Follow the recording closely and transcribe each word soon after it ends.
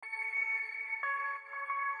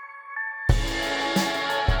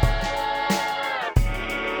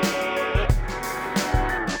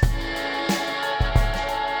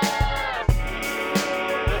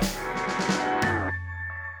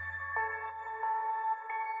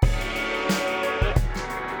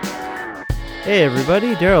Hey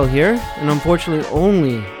everybody, Daryl here, and unfortunately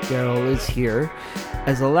only Daryl is here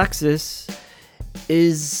as Alexis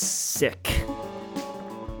is sick.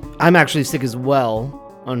 I'm actually sick as well,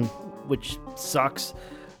 which sucks,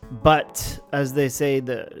 but as they say,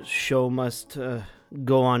 the show must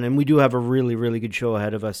go on, and we do have a really, really good show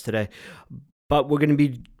ahead of us today, but we're going to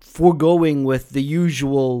be foregoing with the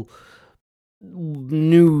usual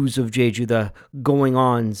news of Jeju, the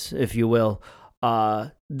going-ons, if you will.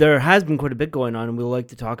 There has been quite a bit going on, and we'll like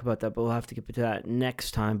to talk about that, but we'll have to get to that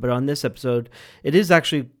next time. But on this episode, it is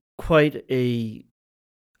actually quite a,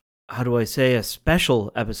 a special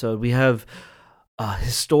episode. We have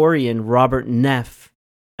historian Robert Neff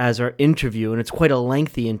as our interview, and it's quite a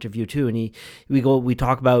lengthy interview too. And we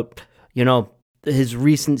talk about, his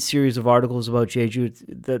recent series of articles about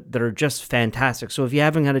Jeju that are just fantastic. So if you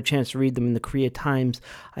haven't had a chance to read them in the Korea Times,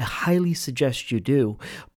 I highly suggest you do.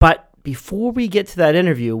 But before we get to that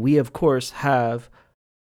interview, we of course have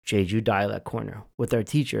Jeju Dialect Corner with our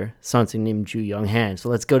teacher, something named Ju Young Han. So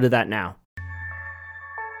let's go to that now.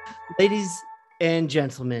 Ladies and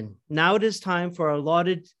gentlemen, now it is time for our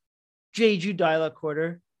lauded Jeju Dialect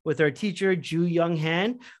Corner with our teacher, Ju Young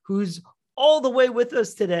Han, who's all the way with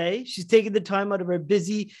us today. She's taking the time out of her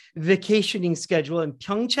busy vacationing schedule in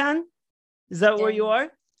Pyeongchang. Is that where you are?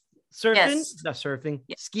 Surfing? Yes. Not surfing.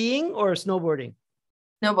 Yeah. Skiing or snowboarding?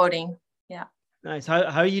 Snowboarding. Yeah. Nice. How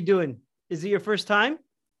are you doing? Is it your first time?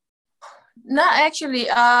 No, actually,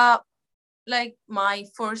 like my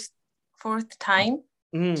fourth time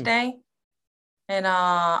today, and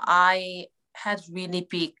I had really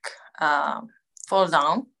big fall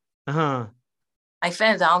down. I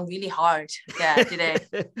fell down really hard today.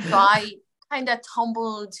 So I kind of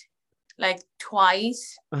tumbled like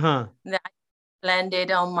twice. Then I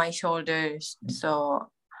landed on my shoulders. So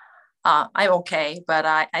I'm okay, but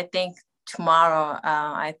I think tomorrow,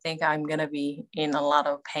 I think I'm going to be in a lot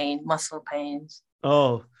of pain, muscle pains.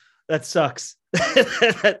 Oh, that sucks.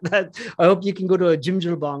 I hope you can go to a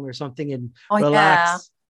jjimjilbang or something and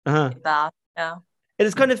relax. Yeah. And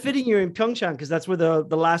it's kind of fitting you're in Pyeongchang because that's where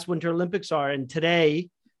the last Winter Olympics are. And today,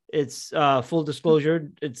 it's full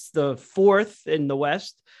disclosure, it's the 4th in the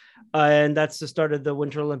West. And that's the start of the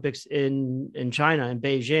Winter Olympics in China, in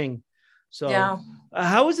Beijing. So yeah.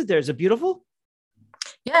 How is it there? Is it beautiful?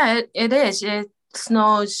 Yeah, it is. It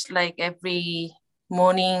snows like every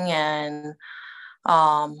morning, and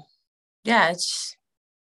it's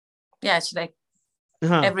like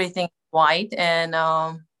everything white, and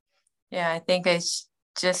I think it's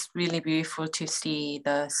just really beautiful to see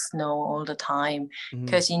the snow all the time,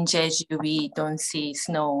 because in Jeju we don't see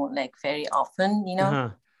snow like very often,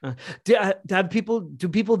 Do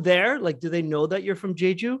people there, like, do they know that you're from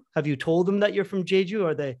Jeju? Have you told them that you're from Jeju?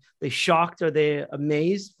 Are they shocked? Are they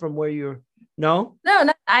amazed from where you're? No,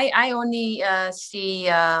 I only see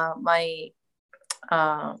my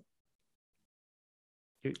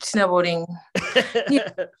snowboarding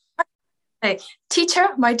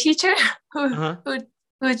my teacher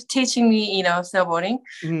who's teaching me, snowboarding.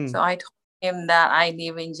 So I told him that I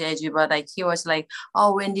live in Jeju, but like he was like,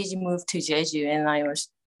 "Oh, when did you move to Jeju?" And I was,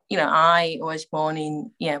 I was born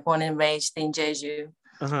and raised in Jeju,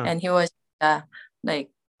 and he was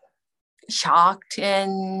like shocked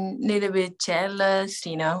and a little bit jealous,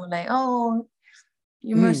 like, "Oh,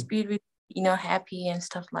 you must be, happy," and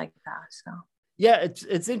stuff like that. So. Yeah,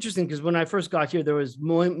 it's interesting because when I first got here, there was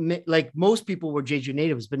like most people were Jeju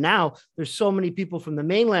natives, but now there's so many people from the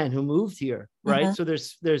mainland who moved here, right? So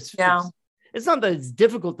there's it's not that it's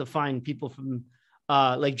difficult to find people from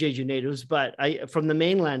like Jeju natives, but from the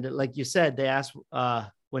mainland, like you said, they asked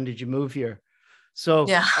when did you move here? So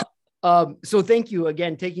so thank you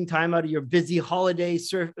again, taking time out of your busy holiday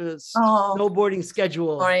snowboarding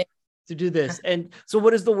schedule to do this. And so,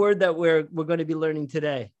 what is the word that we're going to be learning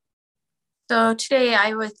today? So today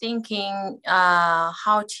I was thinking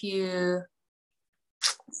how to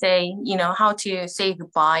say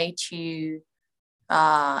goodbye to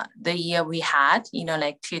the year we had,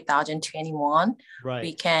 like 2021. Right.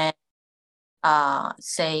 We can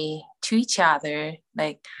say to each other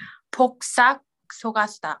like 폭삭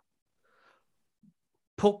속았다.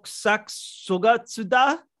 폭삭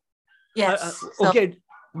속았다? Yes. Okay.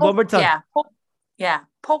 One more time.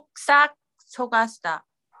 폭삭 속았다.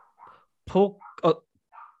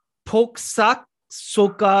 폭삭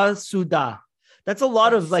속았다. That's a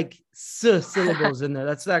lot of like syllables in there.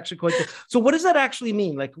 That's actually quite good. So what does that actually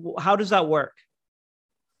mean? Like, how does that work?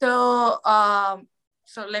 So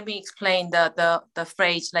let me explain the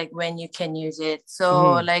phrase, like when you can use it.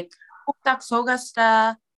 So like 폭삭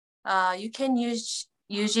속았다, you can use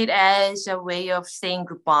it as a way of saying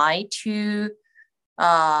goodbye to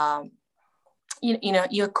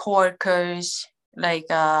your coworkers, like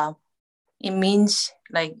it means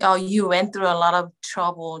like, oh, you went through a lot of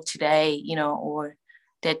trouble today, or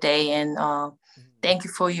that day, and thank you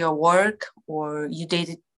for your work, or you did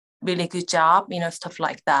a really good job, stuff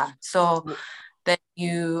like that. So that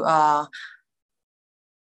you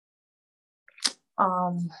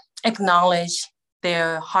acknowledge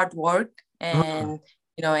their hard work, and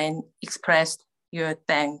and express your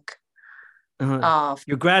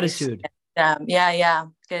your gratitude.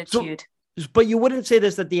 Gratitude. But you wouldn't say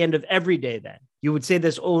this at the end of every day then. You would say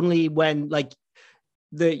this only when like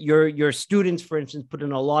your students, for instance, put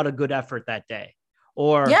in a lot of good effort that day.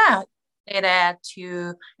 Or say that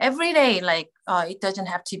to every day, like it doesn't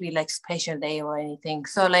have to be like special day or anything.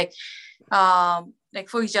 So like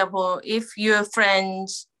for example, if your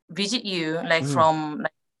friends visit you like from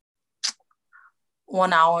like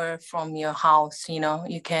 1 hour from your house,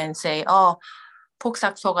 you can say, oh,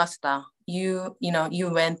 폭삭 속았다. You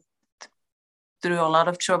went through a lot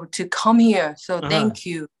of trouble to come here. So thank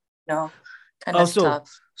you, kind of stuff.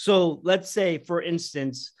 So let's say, for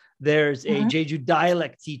instance, there's a Jeju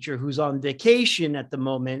dialect teacher who's on vacation at the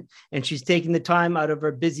moment, and she's taking the time out of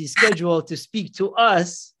her busy schedule to speak to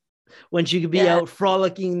us when she could be out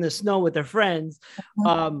frolicking in the snow with her friends.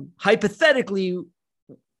 Hypothetically,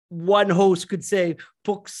 one host could say,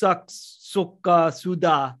 "Puksak soka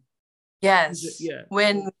suda." Yes. Yeah.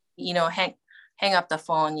 When hang up the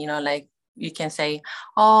phone, like you can say,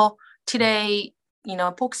 "Oh, today,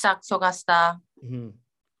 puksak sogasta."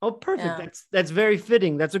 Oh, perfect. Yeah. That's very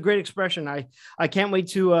fitting. That's a great expression. I can't wait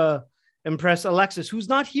to impress Alexis, who's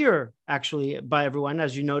not here actually by everyone.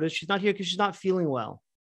 As you noticed, she's not here because she's not feeling well.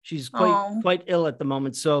 She's quite ill at the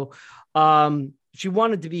moment. So she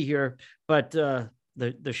wanted to be here, but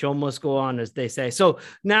the show must go on, as they say. So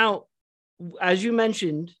now, as you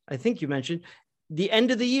mentioned, I think you mentioned, the end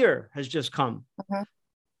of the year has just come.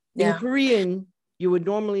 In Korean, you would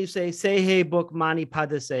normally say "Sehe bok mani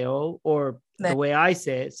padaseo," or the way I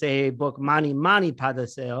say it, "Sehe bok mani mani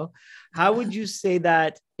padaseo." How would you say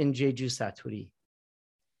that in Jeju Satori?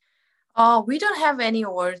 We don't have any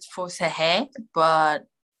words for sehe, but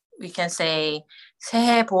we can say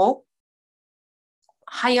 "Sehe bok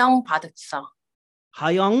하영 받읍사."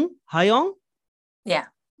 하영? Yeah,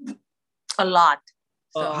 a lot.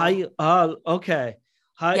 So, okay.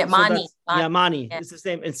 Mani. Mani. Yeah. It's the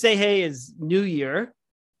same. And Sehe is New Year,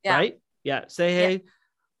 right? Yeah. Sehe.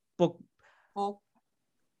 Bok.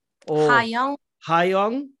 하영.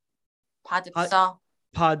 받읍사.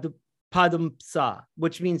 받음사,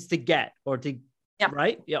 which means to get or to,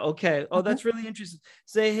 right? Yeah. Okay. Oh, that's really interesting.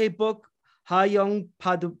 Sehe bok 하영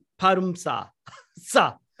받음사.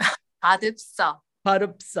 Sa. 받읍사.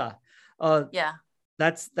 Yeah.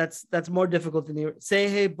 That's more difficult than the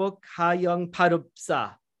Sehe bok hayang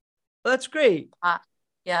padupsa. That's great.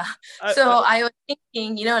 Yeah. So I was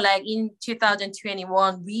thinking, like in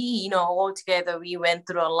 2021, we, all together, we went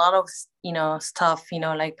through a lot of, stuff,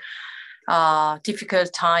 like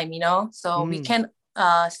difficult time, so we can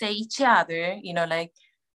say each other, like,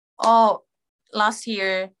 oh, last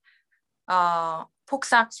year,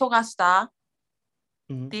 폭삭 속았다.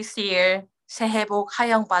 This year, 새해 복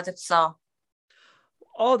하영 받읍사.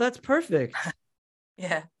 Oh, that's perfect.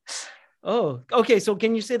 Yeah. Oh, okay. So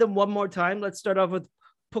can you say them one more time? Let's start off with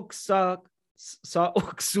폭삭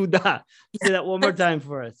속았다. Say that one more time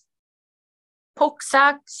for us.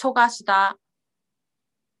 폭삭 속았다.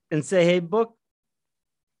 And 새해 복.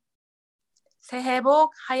 새해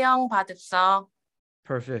복 하영 받읍사.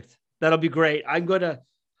 Perfect. That'll be great. I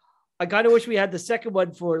kind of wish we had the second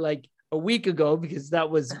one for like a week ago, because that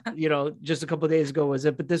was, just a couple of days ago, was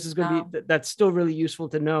it? But this is going to be, that's still really useful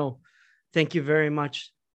to know. Thank you very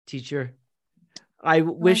much, teacher. I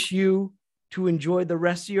wish you to enjoy the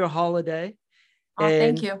rest of your holiday.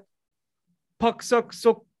 Thank you. Paksak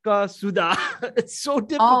soka suda. It's so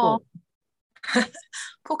difficult.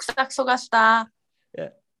 폭삭 속았다. Yeah.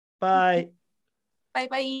 Bye. Bye.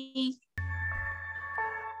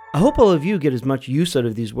 I hope all of you get as much use out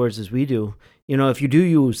of these words as we do. If you do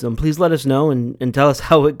use them, please let us know and tell us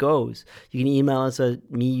how it goes. You can email us at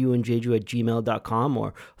meyouandjeju@gmail.com,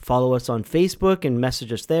 or follow us on Facebook and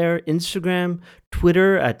message us there, Instagram,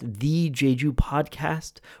 Twitter at The Jeju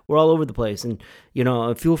Podcast. We're all over the place. And,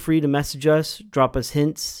 feel free to message us, drop us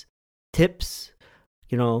hints, tips,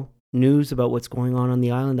 news about what's going on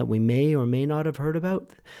the island that we may or may not have heard about,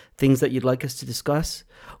 things that you'd like us to discuss.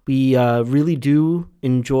 We really do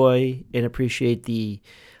enjoy and appreciate the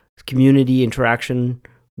community interaction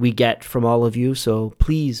we get from all of you. So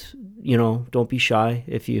please, don't be shy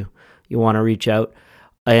if you want to reach out.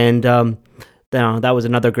 And that was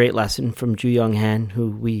another great lesson from Ju Young Han,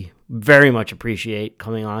 who we very much appreciate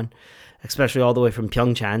coming on, especially all the way from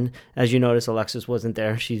Pyeongchang. As you notice, Alexis wasn't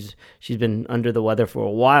there. She's been under the weather for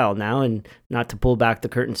a while now, and not to pull back the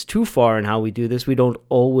curtains too far in how we do this, we don't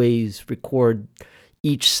always record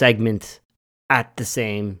each segment at the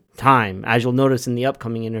same time. As you'll notice in the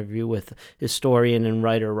upcoming interview with historian and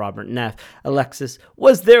writer Robert Neff, Alexis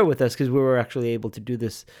was there with us because we were actually able to do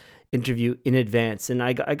this interview in advance. And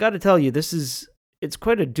I got to tell you, it's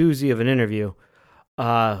quite a doozy of an interview.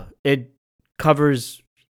 It covers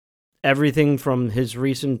everything from his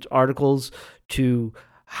recent articles to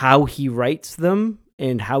how he writes them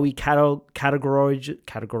and how he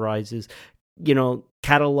categorizes,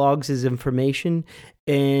 catalogs his information,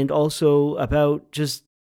 and also about just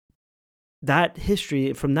that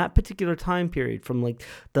history from that particular time period, from like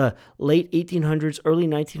the late 1800s, early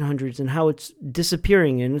 1900s, and how it's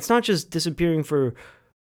disappearing. And it's not just disappearing for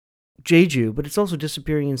Jeju, but it's also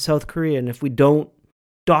disappearing in South Korea. And if we don't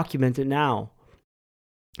document it now,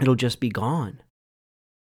 it'll just be gone.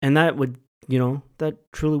 And that would, that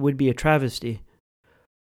truly would be a travesty.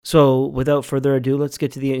 So without further ado, let's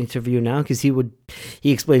get to the interview now, because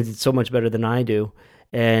he explains it so much better than I do.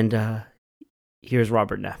 And here's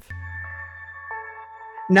Robert Neff.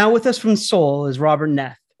 Now with us from Seoul is Robert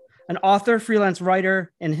Neff, an author, freelance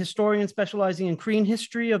writer, and historian specializing in Korean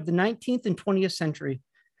history of the 19th and 20th century.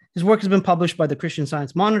 His work has been published by the Christian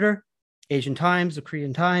Science Monitor, Asian Times, the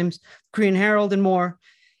Korean Times, Korean Herald, and more,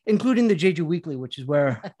 including the Jeju Weekly, which is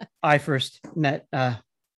where I first met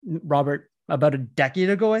Robert about a decade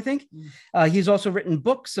ago, I think. He's also written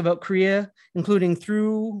books about Korea, including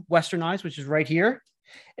Through Western Eyes, which is right here.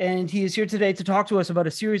 And he is here today to talk to us about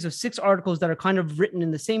a series of 6 articles that are kind of written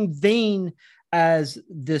in the same vein as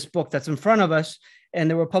this book that's in front of us. And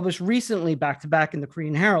they were published recently back-to-back in the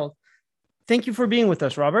Korean Herald. Thank you for being with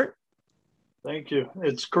us, Robert. Thank you.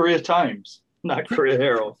 It's Korea Times, not Korea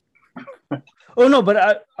Herald. Oh, no,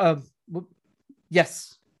 but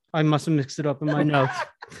yes, I must have mixed it up in my notes.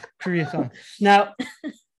 Korea Times. Now,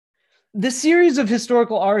 the series of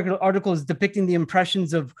historical articles depicting the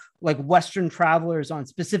impressions of like Western travelers on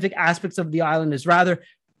specific aspects of the island is rather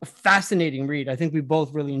a fascinating read. I think we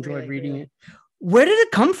both really enjoyed reading it. Where did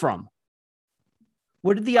it come from?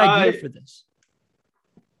 Where did the idea for this?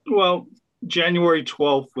 Well, January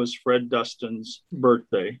 12th was Fred Dustin's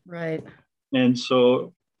birthday. Right. And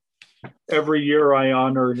so every year I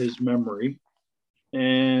honor his memory.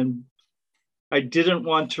 And I didn't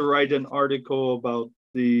want to write an article about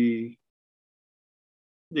the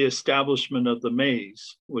establishment of the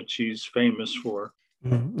maze, which he's famous for.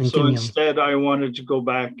 Mm-hmm. So instead, I wanted to go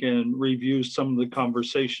back and review some of the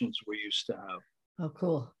conversations we used to have. Oh,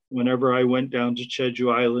 cool. Whenever I went down to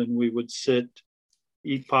Jeju Island, we would sit,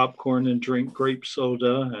 eat popcorn and drink grape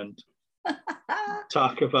soda and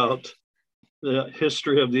talk about the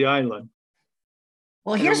history of the island.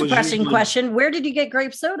 Well, here's a pressing question. Where did you get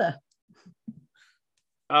grape soda?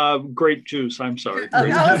 Grape juice. I'm sorry.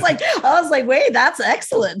 I was like, wait, that's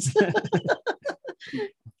excellent.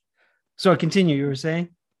 So continue, you were saying?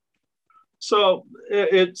 So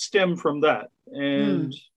it stemmed from that.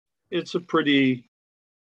 And it's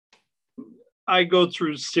I go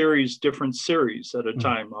through different series at a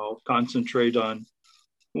time. I'll concentrate on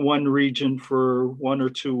one region for 1 or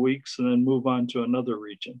 2 weeks and then move on to another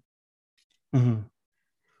region. Mm-hmm.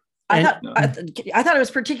 I thought it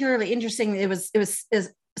was particularly interesting. It was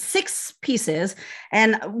 6 pieces,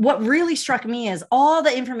 and what really struck me is all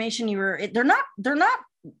the information they're not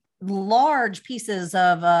large pieces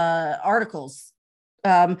of articles.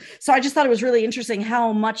 So I just thought it was really interesting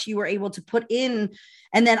how much you were able to put in.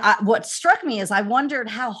 And then what struck me is I wondered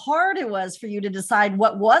how hard it was for you to decide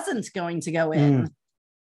what wasn't going to go in.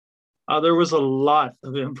 There was a lot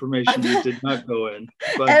of information that did not go in.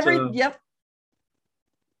 But, yep.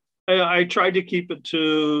 I tried to keep it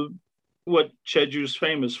to what Jeju's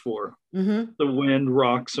famous for, the wind,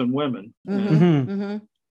 rocks, and women.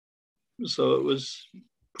 So it was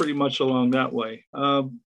pretty much along that way.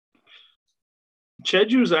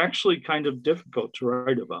 Jeju is actually kind of difficult to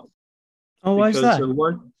write about. Oh, why is that?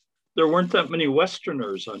 There weren't that many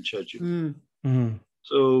Westerners on Jeju.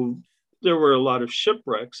 So there were a lot of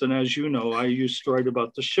shipwrecks. And as you know, I used to write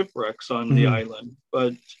about the shipwrecks on the island.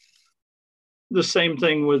 But the same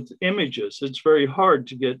thing with images. It's very hard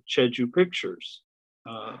to get Jeju pictures.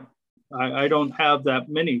 I don't have that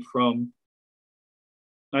many from,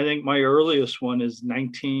 I think my earliest one is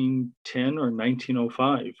 1910 or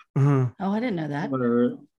 1905. Oh, I didn't know that.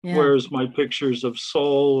 Whereas my pictures of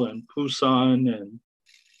Seoul and Busan and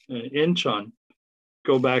Incheon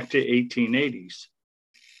go back to 1880s.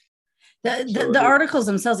 The articles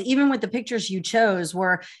themselves, even with the pictures you chose,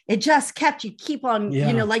 where it just kept you keep on,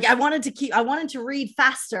 like I wanted to read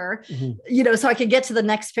faster, so I could get to the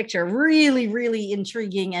next picture. Really, really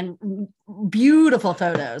intriguing and beautiful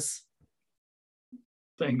photos.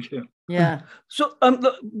 Thank you. Yeah. So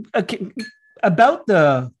about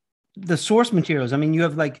the source materials, I mean, you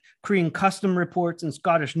have like Korean custom reports and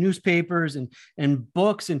Scottish newspapers and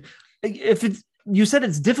books. And you said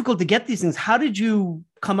it's difficult to get these things. How did you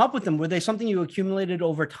come up with them? Were they something you accumulated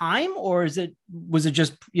over time, or was it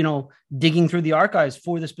just, digging through the archives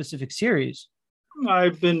for the specific series?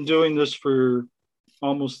 I've been doing this for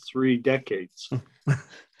almost 3 decades.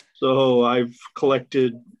 So I've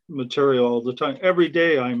collected material all the time. Every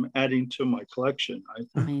day I'm adding to my collection.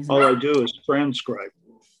 All I do is transcribe.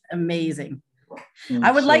 Amazing. And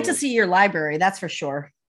I would like to see your library, that's for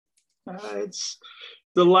sure.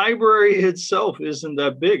 The library itself isn't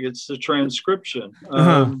that big. It's the transcription.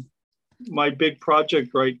 My big project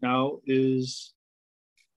right now is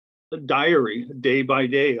a diary, day by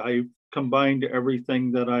day. I combined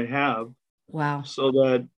everything that I have. Wow. So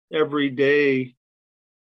that every day,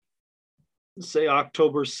 say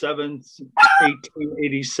October 7th,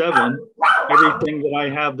 1887, everything that I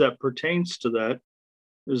have that pertains to that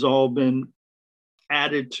has all been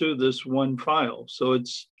added to this one file. So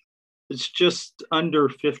it's just under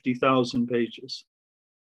 50,000 pages.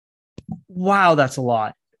 Wow, that's a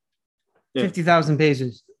lot. Yeah. 50,000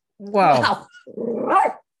 pages. Wow.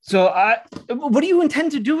 So what do you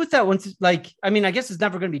intend to do with that once, I guess it's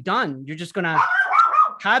never going to be done. You're just going to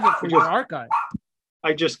have it for your archive.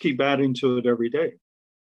 I just keep adding to it every day.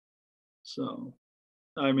 So,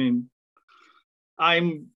 I'm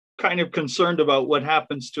kind of concerned about what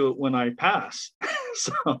happens to it when I pass.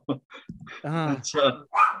 So it's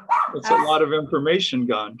a lot of information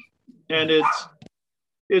gone, and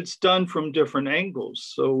it's done from different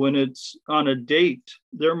angles. So when it's on a date,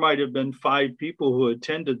 there might have been 5 people who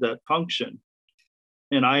attended that function,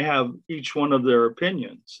 and I have each one of their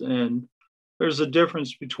opinions. And there's a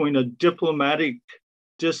difference between a diplomatic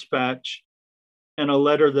dispatch and a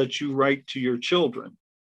letter that you write to your children.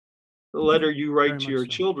 The letter you write to your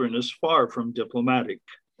children is far from diplomatic,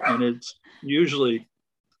 and it's usually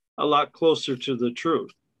a lot closer to the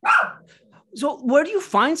truth. So where do you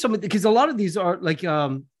find some of because a lot of these are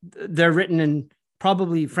they're written in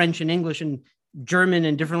probably French and English and German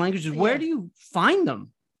and different languages. Where do you find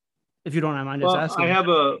them? If you don't mind us asking.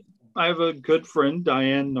 I have a good friend,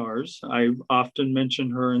 Diane Nars. I often mention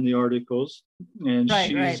her in the articles, and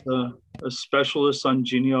she's a specialist on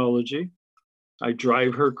genealogy. I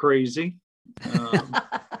drive her crazy.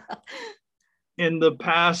 In the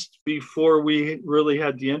past, before we really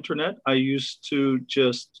had the internet, I used to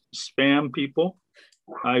just spam people.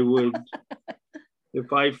 I would,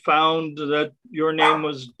 if I found that your name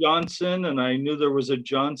was Johnson and I knew there was a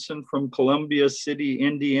Johnson from Columbia City,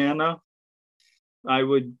 Indiana, I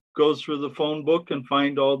would go through the phone book and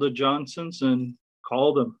find all the Johnsons and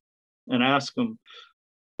call them and ask them,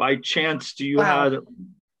 by chance, did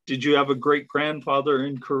you have a great grandfather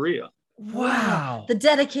in Korea? Wow. The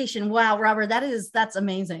dedication. Wow, Robert, that's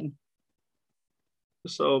amazing.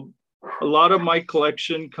 So a lot of my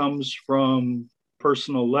collection comes from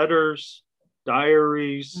personal letters,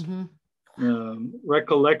 diaries,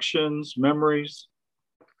 recollections, memories.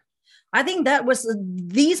 I think that was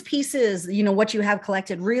these pieces, what you have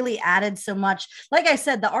collected really added so much. Like I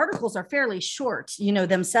said, the articles are fairly short,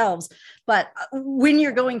 themselves, but when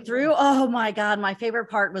you're going through, oh my God, my favorite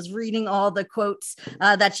part was reading all the quotes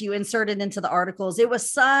that you inserted into the articles. It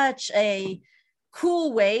was such a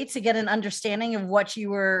cool way to get an understanding of what you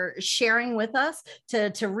were sharing with us,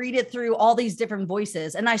 to read it through all these different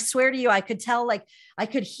voices. And I swear to you, I could tell, I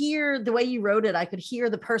could hear the way you wrote it. I could hear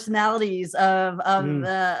the personalities of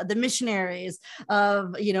the missionaries,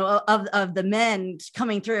 of the men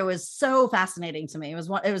coming through. It was so fascinating to me.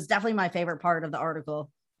 It was definitely my favorite part of the articles.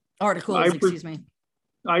 Excuse me.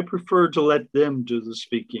 I prefer to let them do the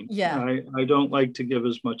speaking. Yeah. I don't like to give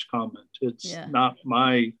as much comment. It's not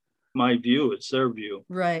my view, it's their view.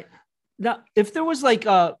 Right. Now, if there was like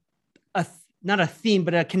not a theme,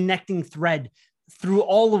 but a connecting thread through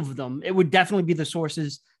all of them, it would definitely be the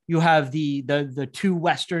sources. You have the 2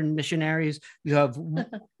 Western missionaries. You have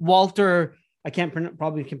Walter, I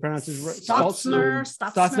probably can't pronounce his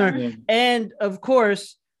Stotzner. Yeah. And of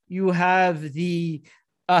course, you have the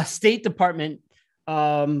State Department.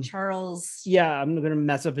 Charles. Yeah, I'm going to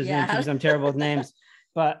mess up his name because I'm terrible with names.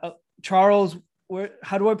 But Charles,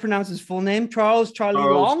 how do I pronounce his full name? Charlie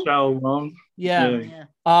Long? Long. Yeah.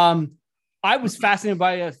 I was fascinated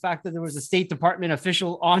by the fact that there was a State Department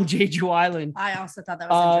official on Jeju Island. I also thought that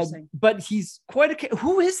was interesting. But he's quite a...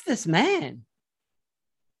 Who is this man?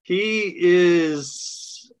 He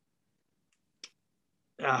is...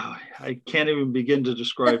 I can't even begin to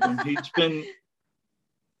describe him. He's been...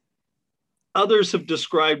 Others have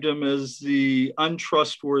described him as the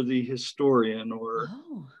untrustworthy historian, or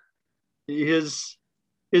his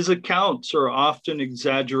accounts are often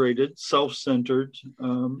exaggerated, self-centered.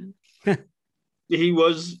 He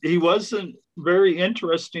was a very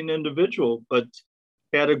interesting individual, but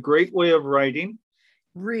had a great way of writing.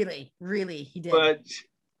 Really, really, he did. But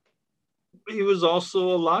he was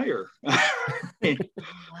also a liar.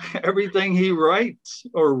 Everything he writes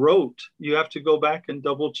or wrote, you have to go back and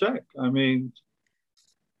double check. I mean,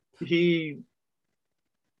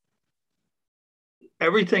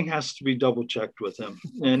 everything has to be double checked with him.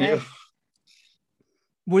 Okay. And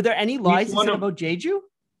were there any lies he said about Jeju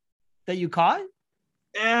that you caught?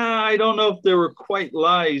 I don't know if they were quite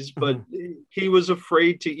lies, but he was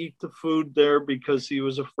afraid to eat the food there because he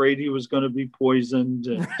was afraid he was going to be poisoned.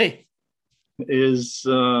 And right.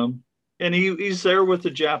 And he's there with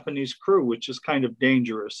the Japanese crew, which is kind of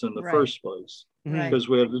dangerous in the first place, because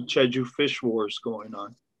we have the Jeju fish wars going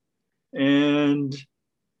on. And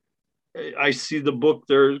I see the book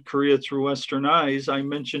there, Korea Through Western Eyes. I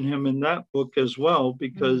mention him in that book as well,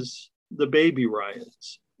 because the baby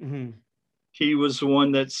riots. Mm-hmm. He was the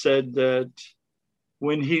one that said that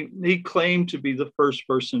when he claimed to be the first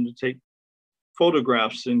person to take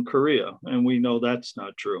photographs in Korea, and we know that's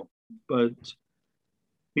not true. But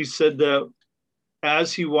he said that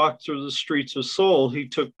as he walked through the streets of Seoul, he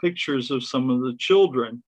took pictures of some of the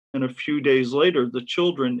children, and a few days later, the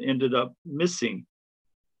children ended up missing.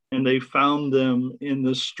 And they found them in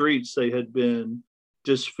the streets. They had been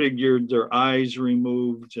disfigured, their eyes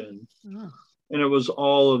removed, and it was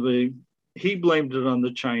all of he blamed it on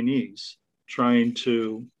the Chinese trying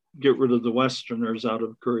to get rid of the Westerners out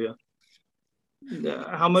of Korea.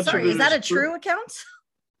 How much of it is that a true account?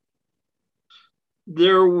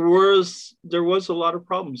 There was a lot of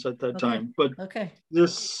problems at that time, but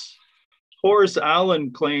this Horace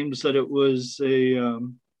Allen claims that it was a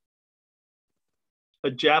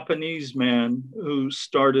Japanese man who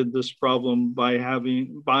started this problem by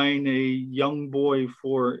buying a young boy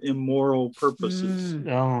for immoral purposes.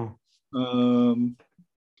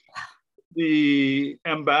 The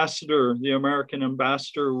American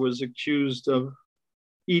ambassador, was accused of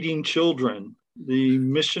eating children. The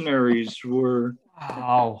missionaries were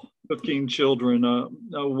cooking children. A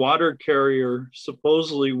water carrier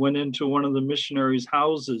supposedly went into one of the missionaries'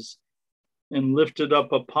 houses and lifted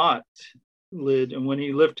up a pot lid. And when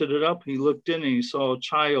he lifted it up, he looked in and he saw a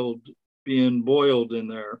child being boiled in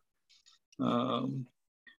there.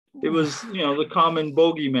 It was, the common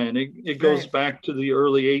bogeyman. It goes back to the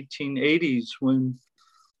early 1880s when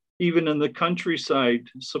even in the countryside,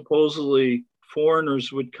 supposedly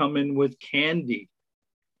foreigners would come in with candy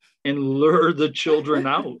and lure the children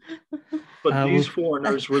out. But these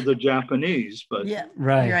foreigners were the Japanese. But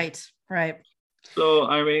right. So,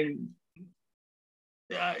 I mean,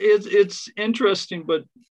 it's interesting, but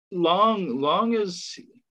Long is,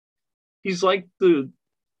 he's like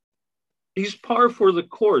he's par for the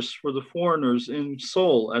course for the foreigners in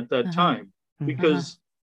Seoul at that time, because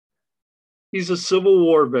he's a Civil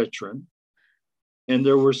War veteran, and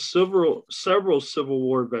there were several Civil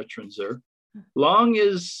War veterans there. Long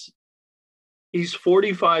he's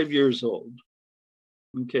 45 years old.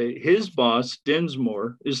 Okay, his boss,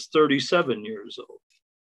 Dinsmore, is 37 years old.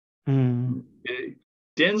 Okay.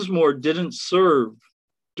 Dinsmore didn't serve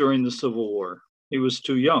during the Civil War. He was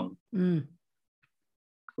too young.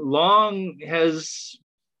 Long has,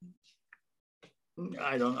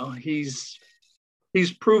 I don't know, he's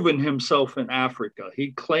proven himself in Africa.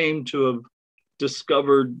 He claimed to have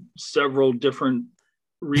discovered several different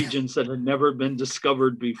regions that had never been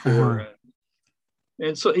discovered before.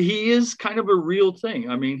 And so he is kind of a real thing.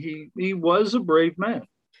 I mean, he was a brave man.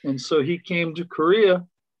 And so he came to Korea,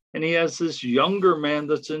 and he has this younger man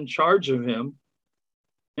that's in charge of him.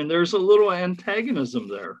 And there's a little antagonism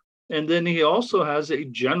there. And then he also has a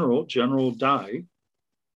General Dai,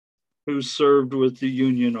 who served with the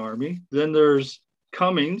Union Army. Then there's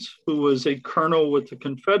Cummings, who was a colonel with the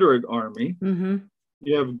Confederate Army.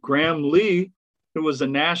 You have Graham Lee, who was a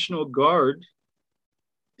National Guard,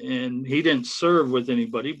 and he didn't serve with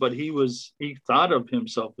anybody, but he thought of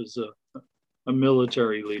himself as a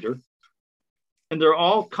military leader. And they're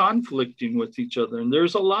all conflicting with each other, and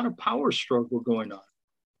there's a lot of power struggle going on.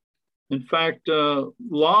 In fact,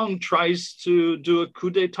 Long tries to do a coup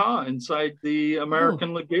d'etat inside the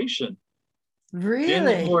American legation. Really?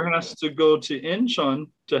 Dinsmore has to go to Incheon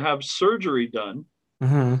to have surgery done.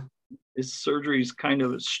 Uh-huh. His surgery is kind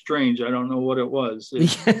of strange. I don't know what it was.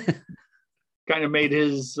 It kind of made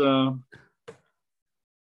his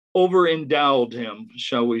over-endowed him,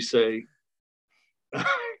 shall we say. I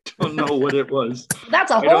don't know what it was.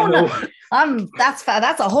 That's a whole that's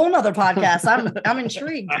a whole nother podcast. I'm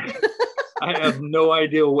intrigued. I have no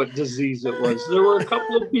idea what disease it was. There were a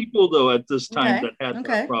couple of people though at this time that had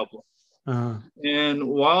that problem. Uh-huh. And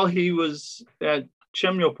while he was at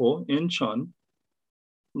Chemyeopo, Incheon,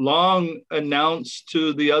 Long announced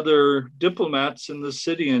to the other diplomats in the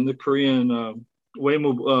city in the Korean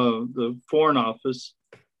the Foreign Office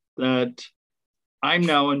that I'm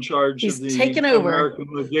now in charge of the American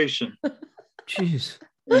legation. Jeez.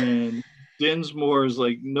 And Dinsmore is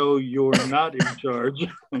like, no, you're not in charge.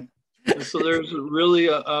 So there's really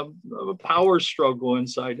a power struggle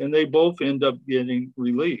inside, and they both end up getting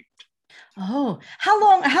relieved. Oh, how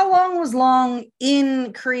long was Long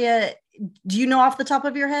in Korea? Do you know off the top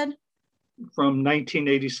of your head? From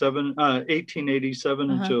 1887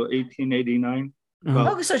 until 1889.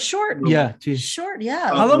 Oh, so short. Yeah. Geez. Short, yeah.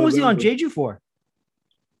 How long was he on Jeju for?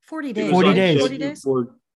 40 days. 40 days. 40 days?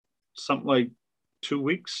 For something like 2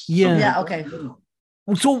 weeks. Yeah. Yeah, okay.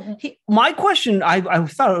 So my question, I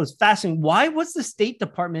thought it was fascinating. Why was the State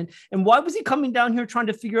Department and why was he coming down here trying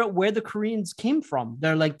to figure out where the Koreans came from?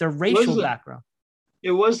 Their racial background.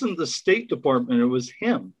 It wasn't the State Department. It was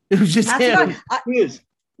him. It was just him.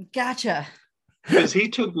 Gotcha. Because he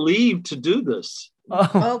took leave to do this.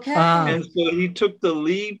 Oh, okay. And so he took the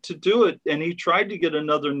leave to do it, and he tried to get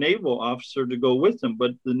another naval officer to go with him,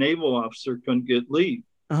 but the naval officer couldn't get leave.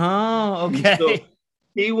 Oh, okay. So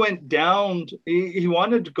he went down. He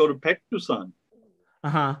wanted to go to Paektusan.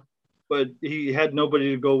 Uh-huh. But he had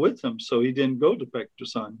nobody to go with him, so he didn't go to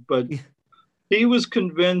Paektusan. But he was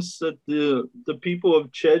convinced that the people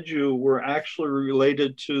of Jeju were actually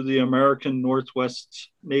related to the American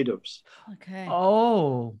Northwest natives. Okay.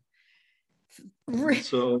 Oh.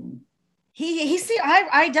 So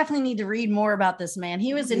I definitely need to read more about this man.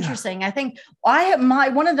 He was interesting. I think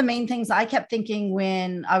one of the main things I kept thinking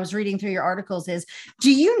when I was reading through your articles is,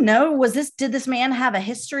 do you know, did this man have a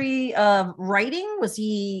history of writing? Was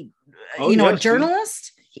he, a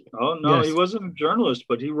journalist? No, he wasn't a journalist,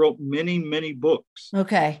 but he wrote many, many books.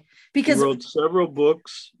 Okay. Because he wrote several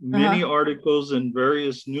books, many articles in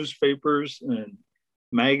various newspapers and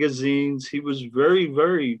magazines. He was very,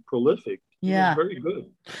 very prolific. Yeah, very good.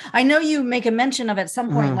 I know you make a mention of at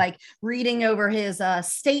some point, like reading over his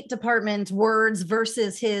State Department words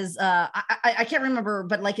versus his, I can't remember,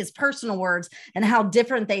 but like his personal words and how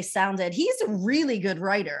different they sounded. He's a really good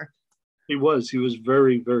writer. He was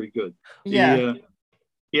very, very good. Yeah.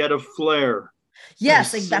 He had a flair.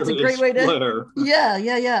 Yes, that's a great way to. Flair.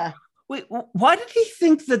 Yeah. Wait, why did he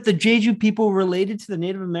think that the Jeju people related to the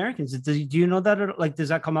Native Americans? Do you know that? Like, does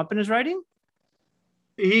that come up in his writing?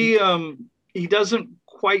 He doesn't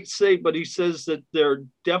quite say, but he says that they're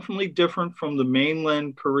definitely different from the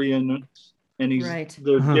mainland Koreans, and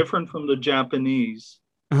they're different from the Japanese.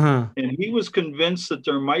 And he was convinced that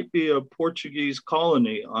there might be a Portuguese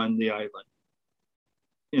colony on the island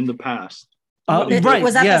in the past.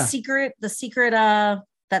 Was that the secret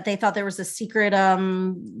that they thought there was a secret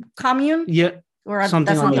commune? Yeah. Or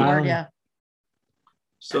something that's not the word, yeah.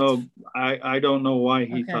 So I don't know why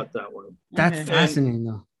he thought that way. That's fascinating,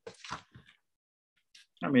 though.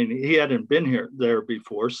 I mean, he hadn't been there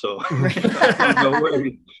before, so I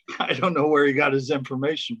don't know where he got his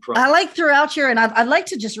information from. I like throughout here, and I'd like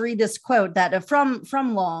to just read this quote that from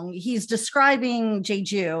Long. He's describing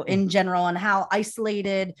Jeju in general and how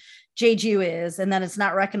isolated Jeju is, and that it's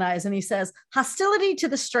not recognized. And he says, hostility to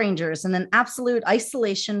the strangers and an absolute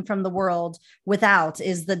isolation from the world without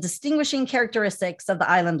is the distinguishing characteristics of the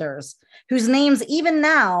islanders, whose names even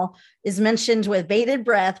now is mentioned with bated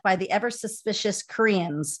breath by the ever suspicious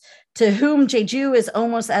Koreans, to whom Jeju is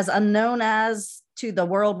almost as unknown as to the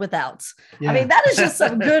world without. Yeah. I mean, that is just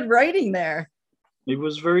some good writing there. He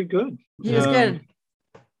was very good. He was good.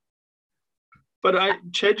 But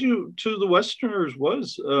Jeju to the Westerners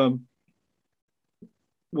was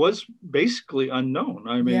basically unknown.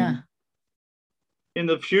 I mean, in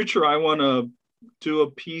the future, I want to do a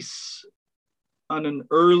piece on an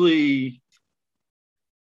early,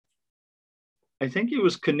 I think it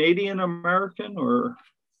was Canadian American, or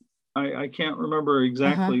I can't remember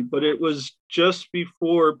exactly, but it was just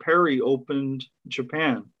before Perry opened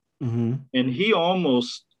Japan. And he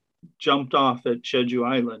almost jumped off at Jeju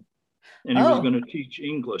Island, and he was going to teach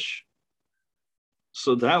English.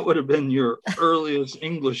 So that would have been your earliest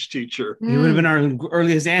English teacher. He would have been our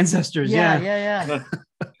earliest ancestors. Yeah.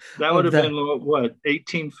 That would have been what,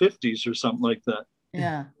 1850s or something like that.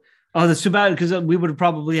 Yeah. Oh, that's too bad, because we would have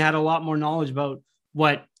probably had a lot more knowledge about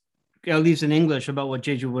what, at least in English, about what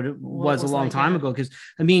Jeju was a long time ago. Because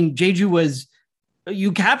I mean, Jeju was,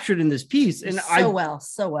 you captured in this piece, and so well.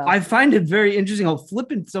 I find it very interesting how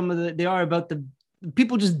flippant some of they are about the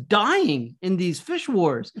people just dying in these fish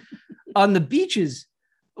wars on the beaches.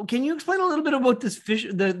 Can you explain a little bit about this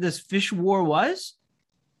this fish war was?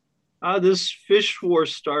 This fish war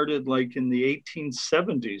started like in the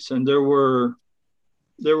 1870s, and there were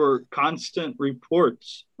constant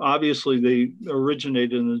reports. Obviously, they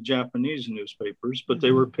originated in the Japanese newspapers, but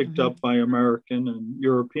they were picked up by American and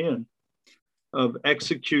European, of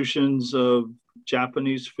executions of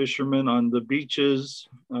Japanese fishermen on the beaches.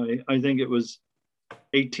 I think it was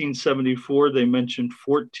 1874. They mentioned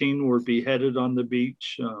 14 were beheaded on the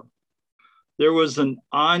beach. There was an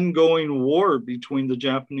ongoing war between the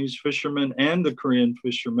Japanese fishermen and the Korean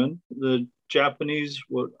fishermen. The Japanese,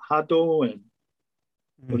 Hado, and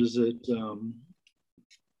what is it?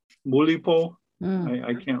 Mulipo?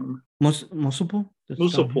 I can't remember. Musupo?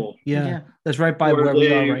 Musupo. Yeah. That's right by where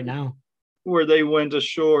we are right now. Where they went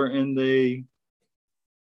ashore and they,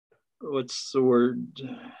 what's the word?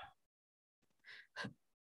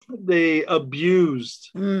 They abused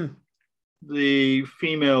the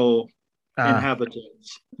female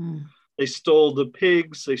inhabitants. They stole the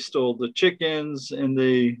pigs, they stole the chickens, and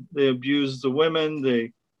they abused the women.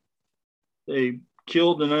 They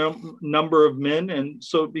killed a number of men, and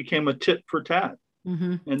so it became a tit for tat.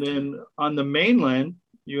 And then on the mainland,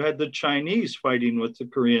 you had the Chinese fighting with the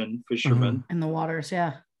Korean fishermen in the waters.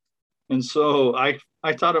 Yeah. And so I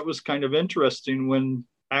thought it was kind of interesting when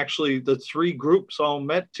actually the three groups all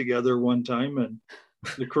met together one time, and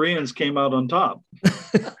the Koreans came out on top.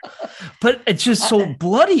 But it's just so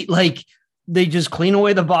bloody. Like, they just clean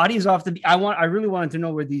away the bodies off the. I really wanted to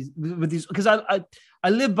know where these, because I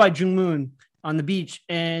live by Jungmun on the beach,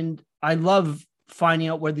 and I love finding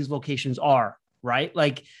out where these locations are. Right,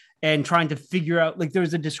 like, and trying to figure out, like,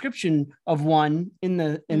 there's a description of one in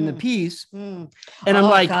the piece, and I'm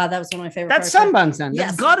like, God, that was one of my favorite. That's Sambansan. Yes.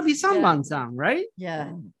 That's got to be Sambansan, right?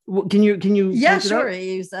 Yeah. Can you? Yeah, sure.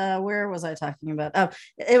 He's where was I talking about? Oh,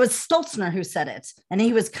 it was Stoltzner who said it, and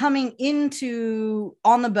he was coming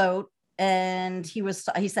on the boat, and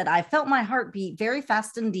he said, "I felt my heart beat very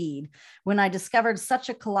fast indeed when I discovered such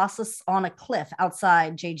a colossus on a cliff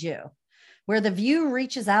outside Jeju, where the view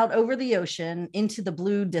reaches out over the ocean into the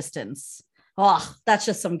blue distance." Oh, that's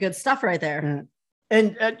just some good stuff right there.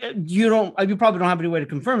 And you probably don't have any way to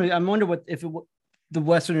confirm it. I wonder if the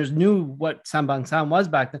Westerners knew what Sambansan was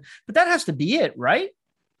back then, but that has to be it, right?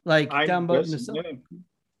 Like, down boat in the sun. Yeah.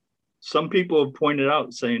 Some people have pointed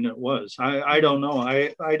out saying it was. I don't know.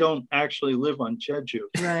 I don't actually live on Jeju.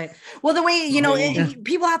 Right. Well, the way,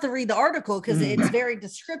 people have to read the article because it's very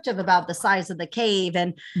descriptive about the size of the cave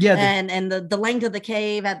and the length of the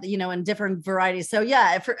cave in different varieties. So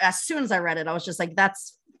yeah, as soon as I read it, I was just like,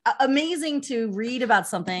 that's amazing to read about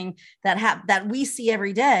something that we see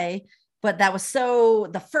every day. But that was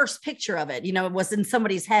the first picture of it, it was in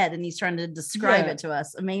somebody's head and he's trying to describe it to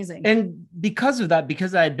us. Amazing. And because of that,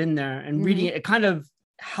 because I had been there and reading it, it kind of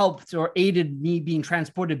helped or aided me being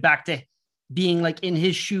transported back to being like in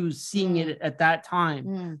his shoes, seeing it at that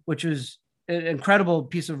time, which was an incredible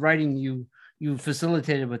piece of writing you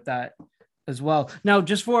facilitated with that as well. Now,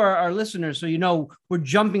 just for our listeners, so we're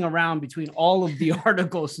jumping around between all of the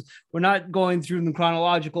articles. We're not going through them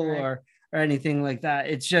chronological or anything like that.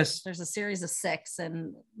 It's just there's a series of 6,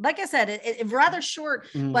 and like I said, it rather short,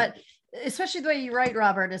 but especially the way you write,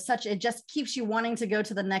 Robert, it just keeps you wanting to go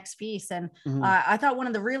to the next piece. And I thought one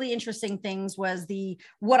of the really interesting things was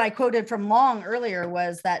what I quoted from Long earlier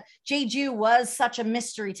was that Jeju was such a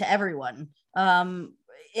mystery to everyone.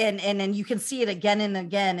 And you can see it again and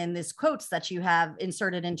again in these quotes that you have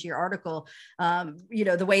inserted into your article.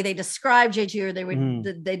 The way they describe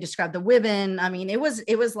Jeju, they describe the women. I mean, it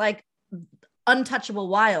was like untouchable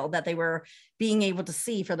wild that they were being able to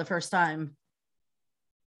see for the first time.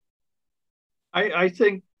 I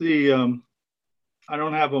think I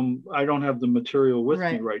don't have the material with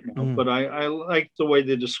me right now, but I like the way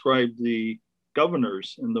they described the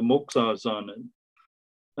governors and the moksas on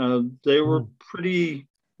it. They were pretty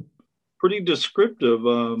descriptive.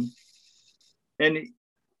 And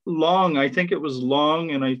Long, I think it was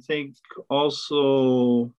Long, and I think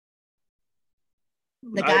also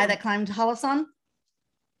the guy that climbed Halasan?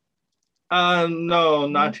 No,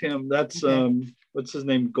 not him. That's what's his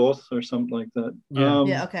name? Goth or something like that.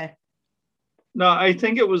 Okay. No, I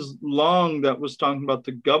think it was Long that was talking about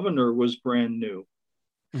the governor was brand new.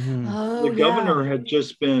 Oh, the governor had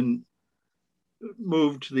just been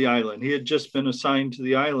moved to the island. He had just been assigned to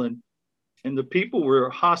the island, and the people were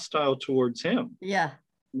hostile towards him. Yeah.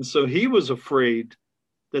 And so he was afraid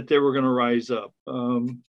that they were going to rise up.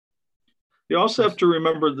 You also have to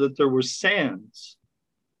remember that there was Sands,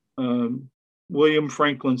 William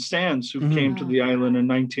Franklin Sands, who came to the island in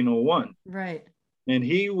 1901. Right. And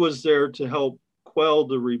he was there to help quell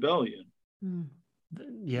the rebellion.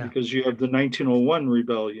 Yeah. Because you have the 1901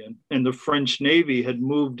 rebellion, and the French Navy had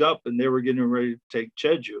moved up and they were getting ready to take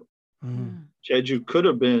Jeju. Jeju could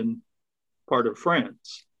have been part of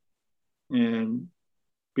France. And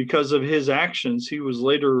because of his actions, he was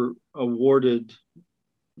later awarded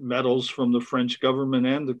medals from the French government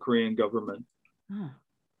and the Korean government.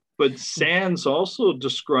 But Sands also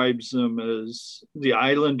describes them as the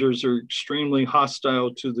islanders are extremely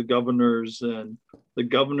hostile to the governors, and the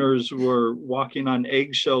governors were walking on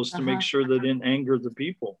eggshells to make sure they didn't anger the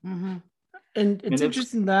people. And it's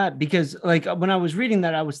interesting that, because like when I was reading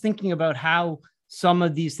that, I was thinking about how some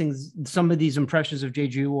of these things, some of these impressions of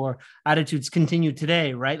Jeju or attitudes continue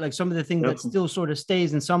today, right? Like some of the things that still sort of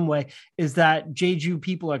stays in some way is that Jeju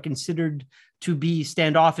people are considered to be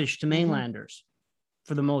standoffish to mainlanders.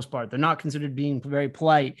 For the most part, they're not considered being very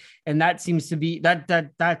polite, and that seems to be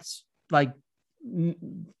that's like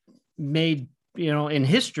made, you know, in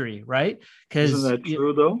history, right? Because isn't that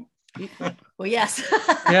true though? Well, yes.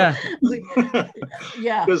 Yeah.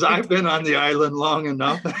 Yeah. Because I've been on the island long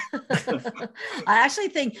enough. I actually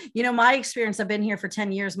think, you know, my experience, I've been here for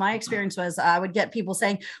 10 years. My experience was I would get people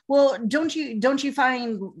saying, well, don't you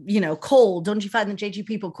find, you know, cold? Don't you find the Jeju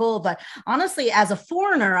people cold? But honestly, as a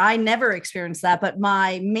foreigner, I never experienced that. But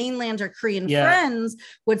my mainland or Korean friends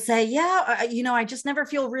would say, yeah, you know, I just never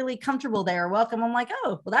feel really comfortable there. Welcome. I'm like,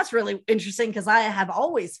 oh, well, that's really interesting, because I have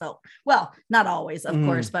always felt, well, not always, of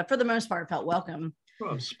course, but for the most part, felt welcome.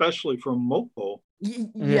 Well, especially from Mokpo.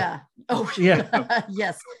 Yeah. Oh, yeah.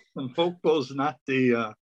 Yes. And Mokpo's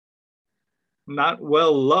not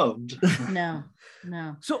well loved. No.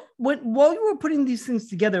 So while you were putting these things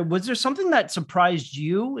together, was there something that surprised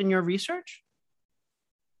you in your research?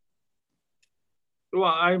 Well,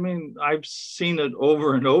 I mean, I've seen it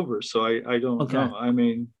over and over, so I don't know. I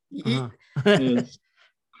mean,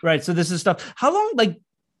 right. So this is stuff. How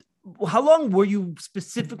long were you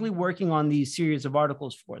specifically working on these series of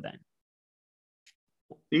articles for then?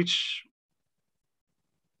 Each,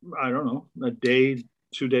 I don't know, a day,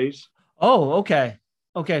 2 days. Oh, okay.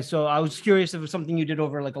 Okay. So I was curious if it was something you did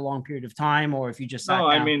over like a long period of time, or if you just sat down.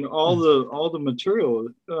 I mean, all the material,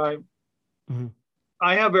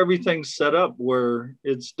 I have everything set up where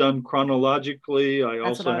it's done chronologically. I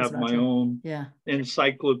also have my own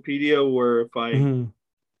encyclopedia where if I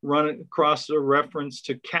run it across a reference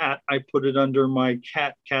to cat, I put it under my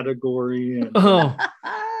cat category. And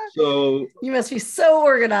so you must be so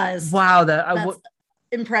organized. Wow, that's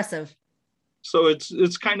impressive. So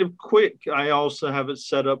it's kind of quick. I also have it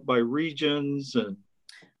set up by regions, and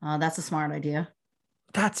that's a smart idea.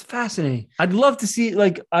 That's fascinating. I'd love to see.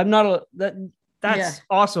 Like, I'm not that's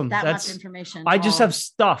awesome. That's much information. I just have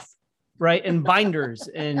stuff, right, and binders,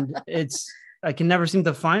 and I can never seem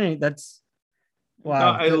to find it. That's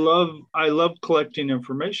wow. I love collecting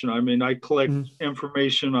information. I mean, I collect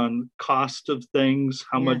information on cost of things,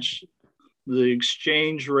 how much the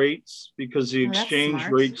exchange rates, because the exchange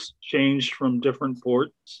rates changed from different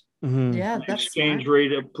ports. Yeah, the exchange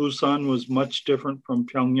rate at Busan was much different from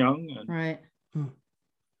Pyongyang. And, right.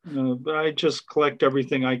 But I just collect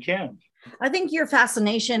everything I can. I think your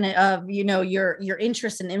fascination of, you know, your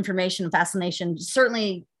interest in information, fascination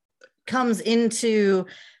certainly comes into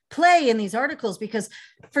play in these articles, because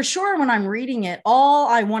for sure when I'm reading it, all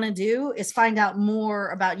I want to do is find out more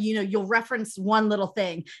about, you know, you'll reference one little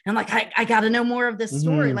thing and I'm like, I got to know more of this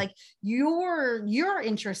story. Like your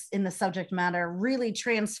interest in the subject matter really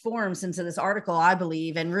transforms into this article, I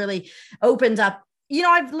believe, and really opened up. You know,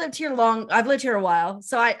 I've lived here a while.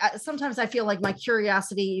 So I sometimes I feel like my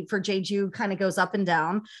curiosity for Jeju kind of goes up and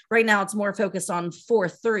down. Right now it's more focused on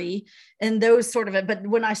 4-3 and those sort of it. But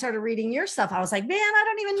when I started reading your stuff, I was like, man, I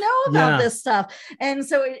don't even know about this stuff. And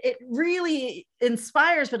so it really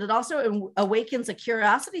inspires, but it also awakens a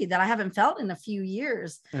curiosity that I haven't felt in a few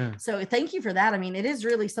years. Yeah. So thank you for that. I mean, it is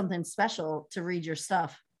really something special to read your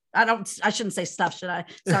stuff. I shouldn't say stuff, should I?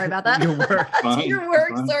 Sorry about that. Your work. Your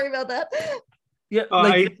work. Sorry about that. Yeah,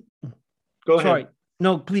 go ahead. Sorry.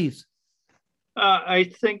 No, please.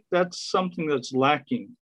 I think that's something that's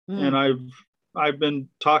lacking, and I've been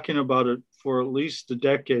talking about it for at least a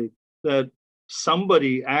decade. That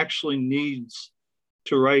somebody actually needs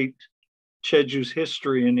to write Jeju's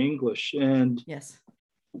history in English, and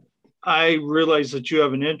I realize that you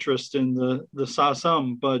have an interest in the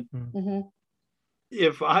Sasam, but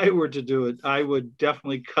if I were to do it, I would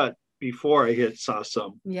definitely cut before I hit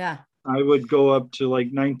Sasum. Yeah. I would go up to like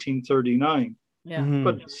 1939. Yeah.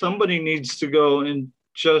 But somebody needs to go and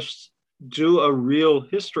just do a real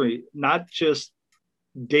history, not just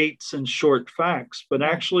dates and short facts, but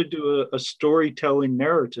actually do a storytelling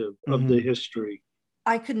narrative of the history.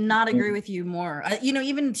 I could not agree with you more.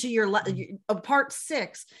 Even to your part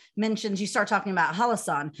 6 mentions, you start talking about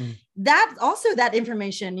Halasan. That also, that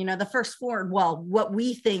information, the first foreigner, what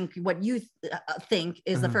you think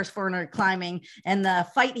is the first foreigner climbing, and the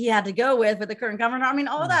fight he had to go with the current governor. I mean,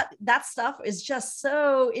 all that stuff is just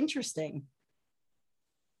so interesting.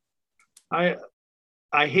 I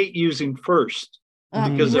hate using first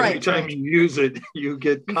because every time you use it, you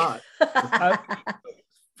get caught.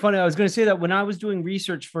 Funny, I was going to say that when I was doing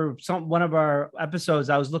research for one of our episodes,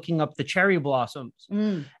 I was looking up the cherry blossoms.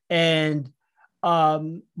 And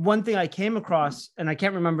one thing I came across, and I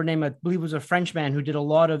can't remember name, I believe it was a French man who did a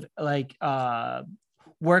lot of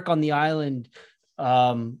work on the island,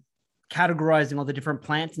 categorizing all the different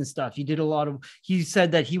plants and stuff. He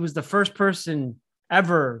said that he was the first person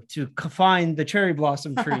ever to find the cherry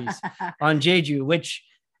blossom trees on Jeju, which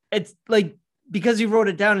it's like, because he wrote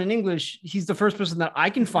it down in English, he's the first person that I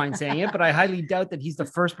can find saying it, but I highly doubt that he's the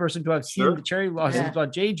first person to have seen the cherry blossoms on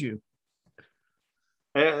Jeju.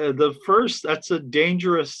 That's a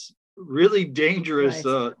dangerous, really dangerous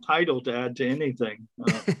title to add to anything.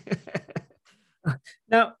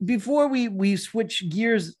 Now, before we switch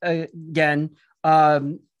gears again,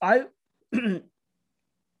 I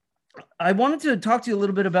wanted to talk to you a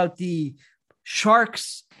little bit about the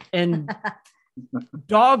sharks and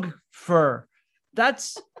dog fur.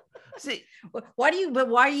 What's with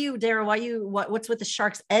the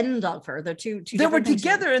sharks and dog fur? They're two they were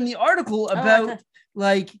together in the article about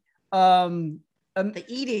the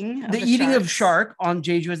eating of shark on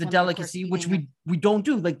Jeju as a delicacy, which we don't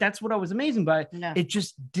do. Like, that's what I was amazed by. No. It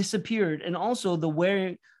just disappeared. And also the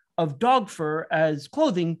wearing of dog fur as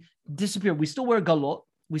clothing disappeared. We still wear galot.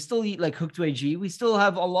 We still eat like huktueji. We still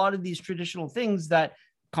have a lot of these traditional things that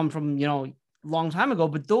come from, long time ago,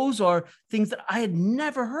 but those are things that I had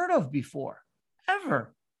never heard of before,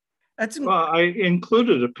 ever. I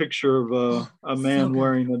included a picture of a man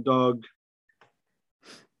wearing a dog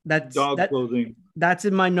clothing. That's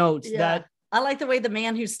in my notes. Yeah. I like the way the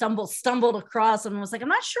man who stumbled across and was like, I'm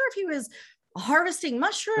not sure if he was harvesting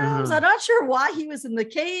mushrooms. I'm not sure why he was in the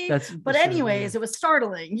cave. But anyways, it was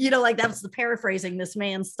startling. That was the paraphrasing, this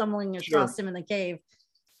man stumbling across him in the cave.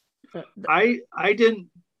 I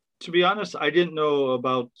didn't, to be honest, I didn't know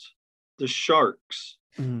about the sharks.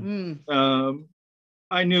 I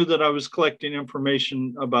knew that I was collecting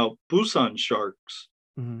information about Busan sharks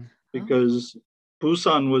because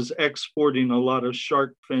Busan was exporting a lot of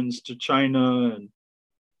shark fins to China, and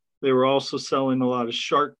they were also selling a lot of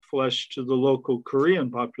shark flesh to the local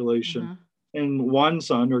Korean population. And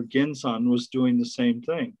Wonsan or Ginsan was doing the same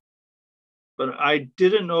thing. But I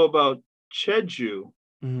didn't know about Jeju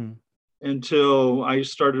until I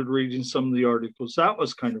started reading some of the articles. That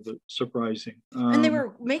was kind of surprising. And the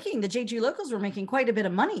Jeju locals were making quite a bit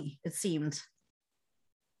of money, it seemed.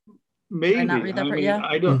 Maybe.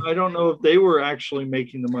 I don't know if they were actually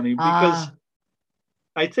making the money, because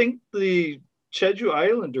I think the Jeju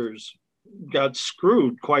Islanders got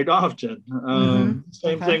screwed quite often.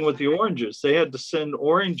 Same thing with the oranges. They had to send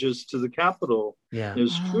oranges to the capital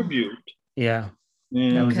as tribute. Yeah.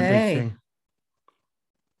 That was a big thing.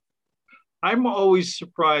 I'm always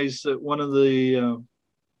surprised that one of the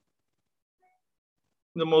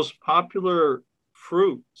most popular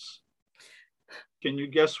fruits. Can you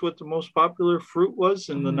guess what the most popular fruit was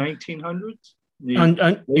in the 1900s?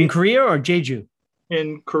 In Korea or Jeju?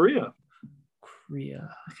 In Korea.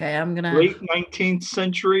 Okay, I'm gonna late 19th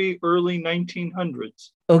century, early 1900s.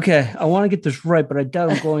 Okay, I want to get this right, but I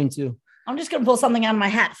doubt I'm going to. I'm just gonna pull something out of my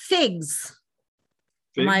hat. Figs.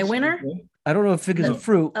 Am I a winner? Okay. I don't know if fig is a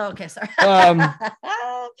fruit. Oh, okay, sorry.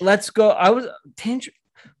 Let's go.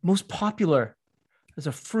 Most popular as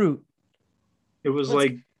a fruit. It was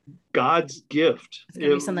like God's gift. It's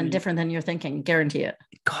gonna be something different than you're thinking. Guarantee it.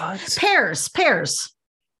 God's pears.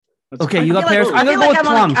 Okay, you got pears. I'm gonna go with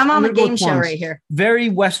plums. I'm on the game show right here. Very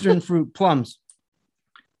Western fruit, plums.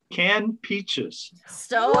 Canned peaches.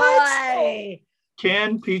 What?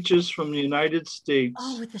 Canned peaches from the United States.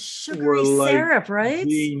 Oh, with the sugary syrup, right?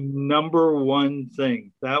 The number one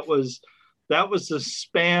thing. That was the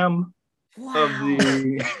spam of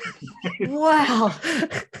the. Wow.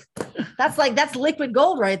 That's liquid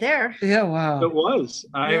gold right there. Yeah, wow. It was.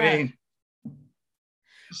 I mean,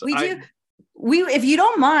 we do. if you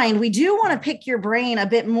don't mind, we do want to pick your brain a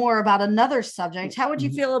bit more about another subject. How would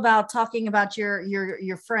you feel about talking about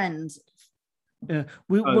your friends? Yeah,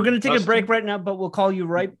 we're going to take a break right now, but we'll call you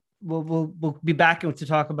right. We'll be back to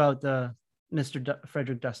talk about Mr.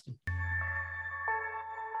 Frederick Dustin.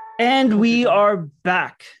 And we are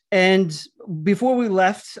back. And before we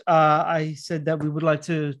left, I said that we would like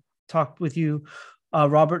to talk with you,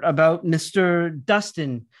 Robert, about Mr.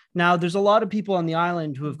 Dustin. Now, there's a lot of people on the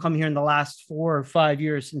island who have come here in the last 4 or 5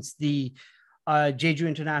 years since the Jeju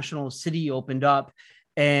International City opened up.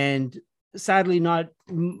 And sadly, most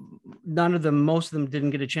of them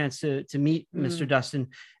didn't get a chance to meet Mr. Dustin.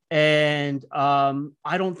 And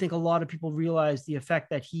I don't think a lot of people realize the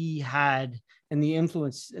effect that he had and the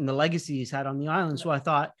influence and the legacy he's had on the island. So I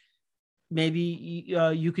thought maybe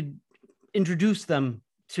you could introduce them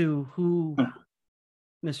to who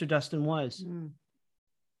Mr. Dustin was.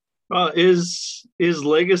 Well, his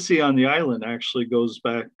legacy on the island actually goes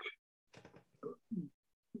back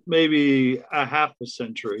maybe a half a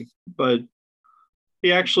century, but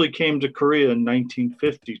he actually came to Korea in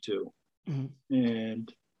 1952.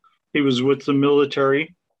 And he was with the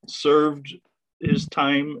military, served his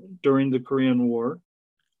time during the Korean War,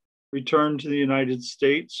 returned to the United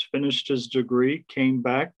States, finished his degree, came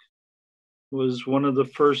back, was one of the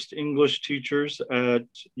first English teachers at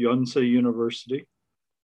Yonsei University,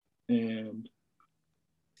 and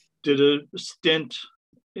did a stint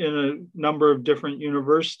in a number of different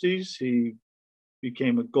universities. He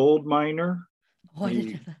became a gold miner.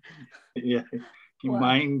 He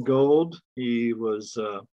mined gold. He was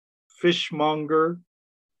a fishmonger.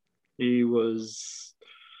 He was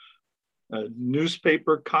a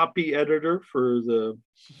newspaper copy editor for the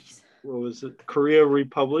Korea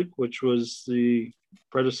Republic, which was the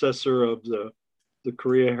predecessor of the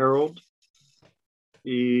Korea Herald.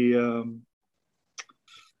 He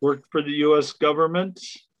worked for the U.S. government.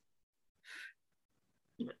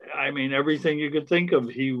 I mean, everything you could think of.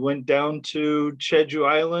 He went down to Jeju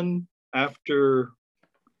Island after,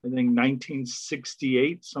 I think,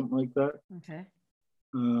 1968, something like that. Okay.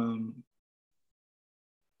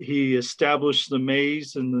 He established the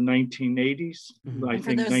maze in the 1980s, I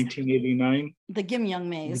think 1989. The Gimyeong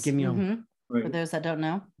maze. The Gimyeong. Right. For those that don't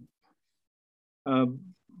know.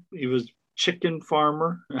 He was chicken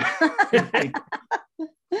farmer.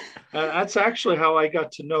 That's actually how I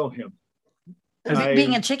got to know him.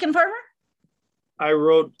 Being a chicken farmer? I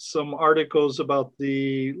wrote some articles about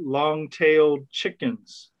the long-tailed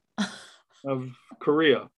chickens of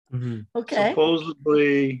Korea. Okay.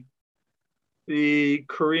 Supposedly, the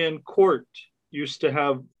Korean court used to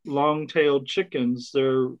have long-tailed chickens.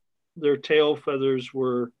 Their tail feathers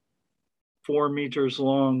were 4 meters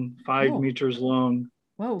long, 5 meters long.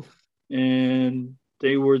 Whoa. And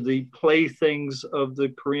they were the playthings of the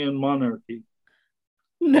Korean monarchy.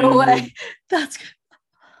 No way. That's good.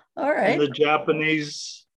 All right. And the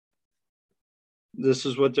Japanese, this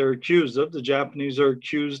is what they're accused of. The Japanese are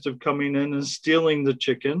accused of coming in and stealing the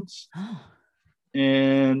chickens.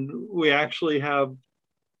 And we actually have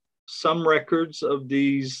some records of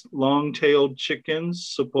these long-tailed chickens,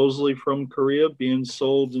 supposedly from Korea, being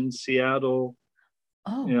sold in Seattle.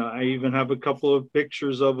 I even have a couple of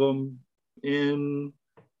pictures of them in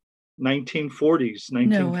 1940s,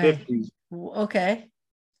 1950s. No way. Okay.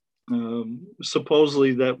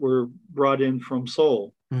 Supposedly that were brought in from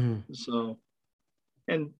Seoul. So,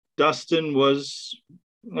 and Dustin was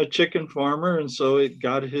a chicken farmer, and so it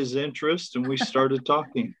got his interest, and we started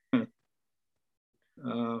talking.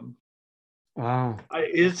 Wow.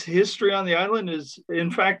 His history on the island is, in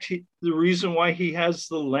fact, the reason why he has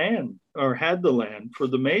the land, or had the land for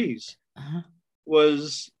the maze,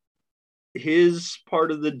 was his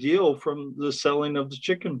part of the deal from the selling of the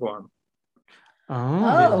chicken farm.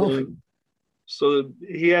 So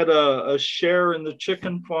he had a share in the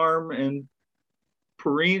chicken farm, and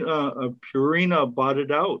Purina bought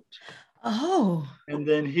it out. And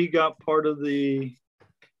then he got part of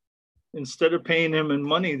instead of paying him in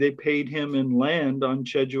money, they paid him in land on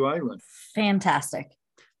Jeju Island. Fantastic.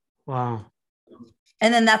 Wow.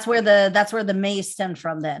 And then that's where the maze stemmed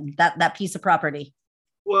from then, that piece of property.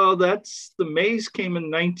 Well, the maze came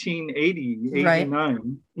in 1980,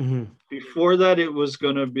 89. Right. Before that, it was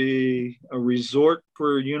going to be a resort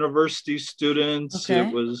for university students. Okay.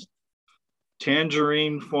 It was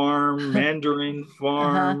tangerine farm, mandarin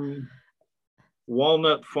farm,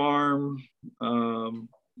 walnut farm,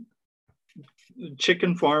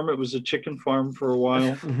 chicken farm. It was a chicken farm for a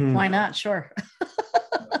while. Why not? Sure.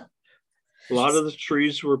 A lot of the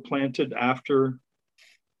trees were planted after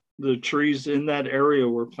the trees in that area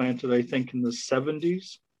were planted, I think, in the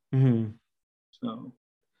 70s. So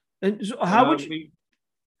And so how would you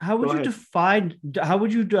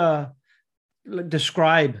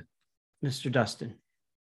describe Mr. Dustin?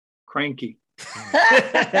 Cranky.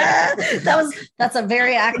 That's a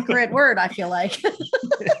very accurate word, I feel like.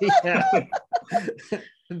 Yeah.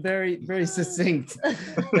 Very, very succinct.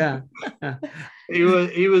 Yeah. He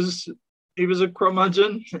was a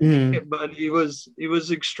curmudgeon, but he was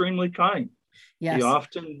extremely kind. Yes.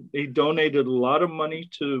 He donated a lot of money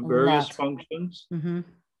to various functions. Mm-hmm.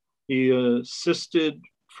 He assisted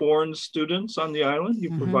foreign students on the island. He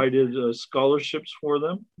provided scholarships for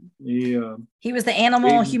them. He was the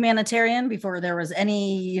animal humanitarian before there was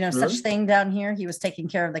any, such thing down here. He was taking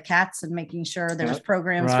care of the cats and making sure there was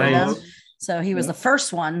programs for them. So he was the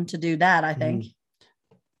first one to do that, I think.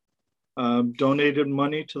 Donated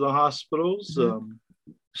money to the hospitals, schools,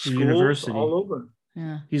 university. All over.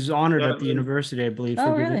 Yeah, he's honored at the university, I believe,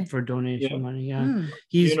 for donation money. Yeah,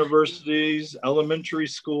 universities, elementary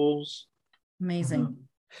schools. Amazing.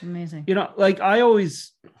 Amazing. Like I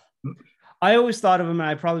always thought of him, and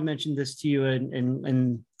I probably mentioned this to you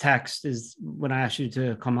in text, is when I asked you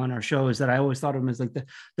to come on our show, is that I always thought of him as like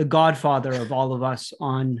the godfather of all of us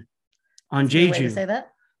on Jeju. Way to say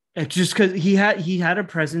that? It's just because he had a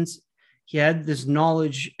presence, he had this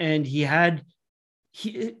knowledge, and you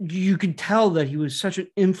could tell that he was such an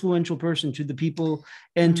influential person to the people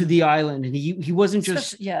and to the island, and he wasn't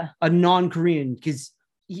just a non-Korean, because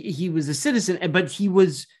he was a citizen, but he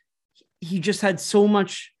just had so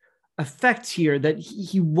much effect here that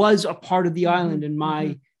he was a part of the island in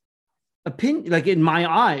my opinion, like in my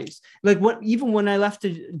eyes. Like even when I left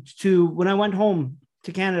when I went home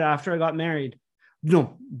to Canada after I got married,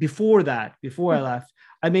 before I left,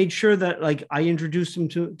 I made sure that like I introduced him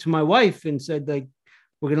to my wife and said, like,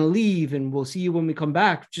 we're going to leave and we'll see you when we come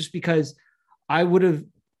back, just because I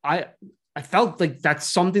felt like that's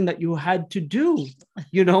something that you had to do,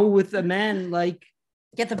 with a man, like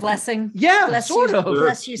get the blessing. Yeah, bless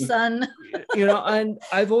you, son. And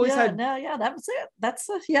I've always that was it. That's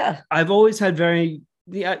I've always had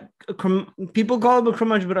people call him a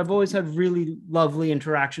curmudgeon, but I've always had really lovely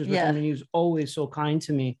interactions with him, and he was always so kind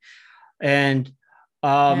to me. And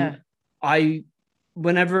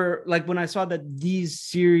when I saw that these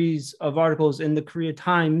series of articles in the Korea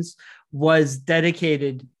Times was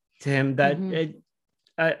dedicated to him, that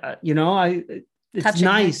it's touching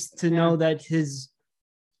nice to know that his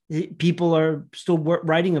people are still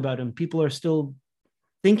writing about him. People are still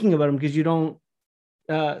thinking about him, because you don't,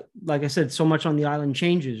 like I said, so much on the island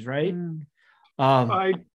changes, right?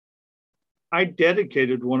 I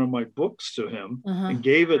dedicated one of my books to him and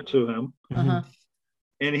gave it to him,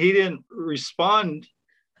 and he didn't respond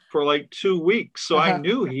for like 2 weeks. So I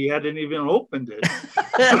knew he hadn't even opened it.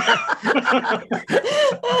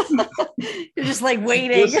 You're just like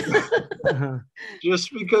waiting.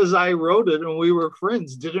 Just because I wrote it and we were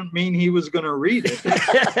friends didn't mean he was going to read it.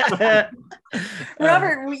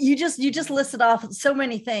 Robert, you just listed off so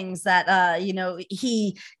many things that,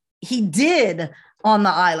 he did on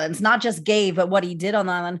the islands, not just gave, but what he did on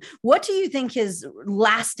the island. What do you think his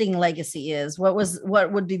lasting legacy is? What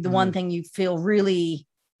would be the one thing you feel really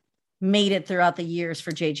made it throughout the years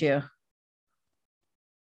for Jeju?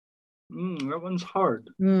 That one's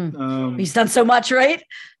hard. He's done so much, right?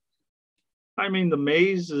 I mean, the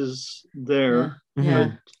maze is there.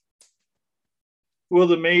 Yeah. Will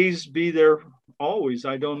the maze be there always?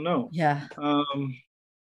 I don't know. Yeah.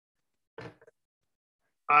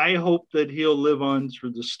 I hope that he'll live on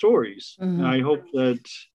through the stories. I hope that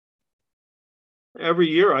every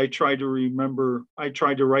year I try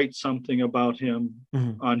to write something about him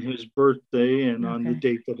on his birthday and on the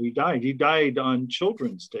date that he died. He died on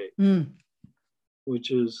Children's Day,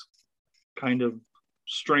 which is kind of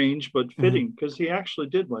strange but fitting, because he actually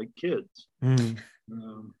did like kids.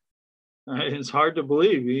 It's hard to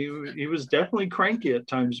believe. He was definitely cranky at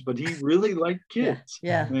times, but he really liked kids.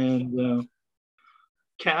 Yeah. And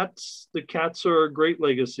the cats are a great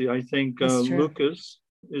legacy. I think Lucas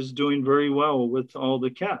is doing very well with all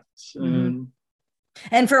the cats. And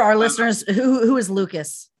for our listeners, who is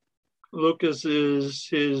Lucas? Lucas is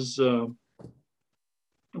his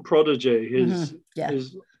protege, his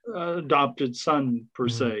adopted son, per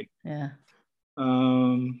se. Yeah.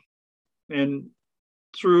 And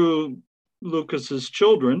through Lucas's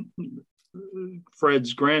children,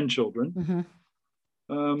 Fred's grandchildren,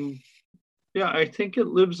 I think it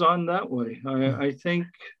lives on that way. I think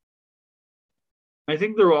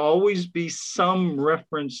there will always be some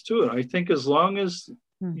reference to it. I think as long as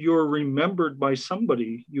you're remembered by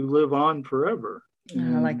somebody, you live on forever.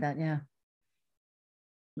 I like that. Yeah.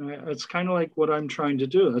 It's kind of like what I'm trying to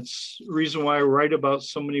do. That's the reason why I write about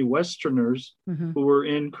so many Westerners who were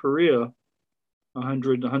in Korea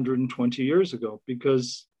 100, 120 years ago,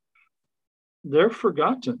 because they're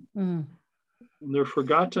forgotten. And they're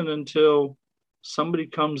forgotten until somebody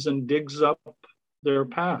comes and digs up their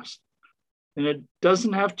past. And it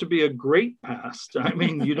doesn't have to be a great past. I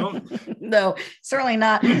mean, you don't. No, certainly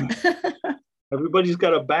not. Everybody's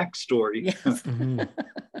got a backstory. Yes.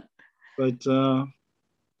 But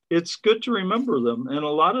it's good to remember them. And a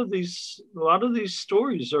lot of these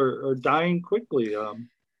stories are dying quickly.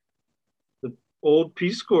 The old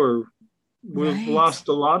Peace Corps, we've lost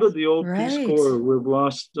a lot of the old Peace Corps. We've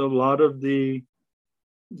lost a lot of the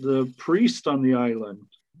priest on the island.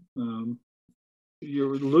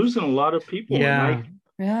 You're losing a lot of people. Yeah.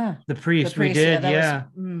 The priest we did. That's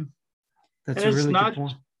a really good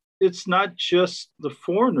point. It's not just the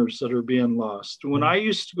foreigners that are being lost. When I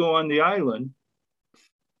used to go on the island,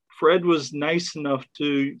 Fred was nice enough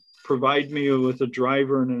to provide me with a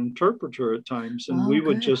driver and an interpreter at times, and we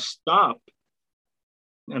would just stop.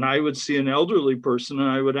 And I would see an elderly person, and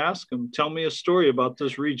I would ask him, "Tell me a story about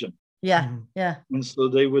this region." Yeah. And so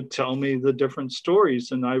they would tell me the different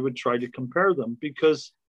stories, and I would try to compare them,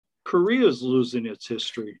 because Korea is losing its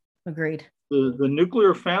history. Agreed. The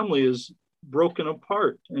nuclear family is broken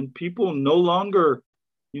apart, and people no longer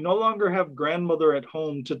have grandmother at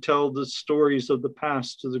home to tell the stories of the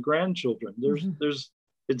past to the grandchildren.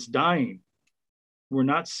 It's dying. We're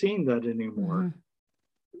not seeing that anymore.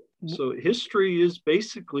 So history is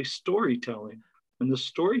basically storytelling, and the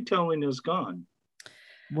storytelling is gone.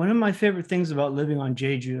 One of my favorite things about living on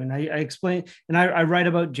Jeju, and I explain, and I write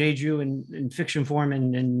about Jeju in fiction form,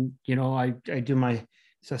 and I do my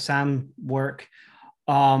Sasam work.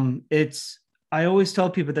 I always tell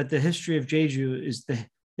people that the history of Jeju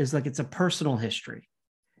is like, it's a personal history.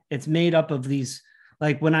 It's made up of these,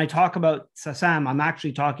 like when I talk about Sasam, I'm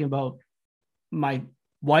actually talking about my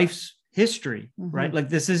wife's history, right? Like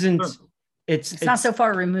this isn't, it's not so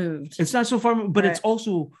far removed. It's not so far, but it's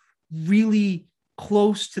also really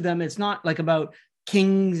close to them. It's not like about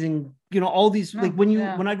kings and all these, like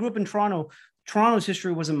when I grew up in Toronto's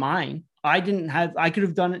history wasn't mine. I could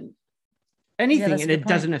have done anything, and it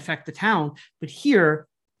doesn't affect the town. But here,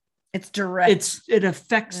 it's direct. It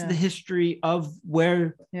affects the history of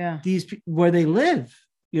where where they live.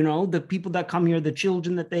 The people that come here, the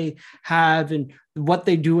children that they have, and what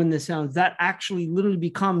they do in the towns. That actually literally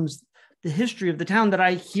becomes the history of the town that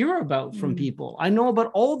I hear about from people. I know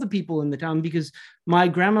about all the people in the town because my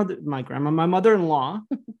mother-in-law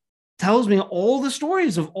tells me all the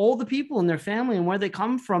stories of all the people in their family and where they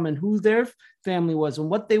come from and who their family was and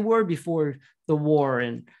what they were before the war.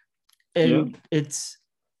 And it's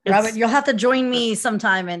Robert, you'll have to join me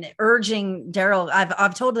sometime in urging Daryl.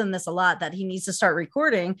 I've told him this a lot, that he needs to start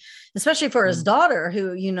recording, especially for his daughter,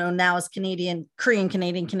 who now is Canadian. He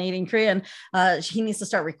needs to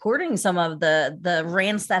start recording some of the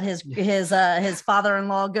rants that his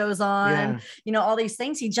father-in-law goes on. All these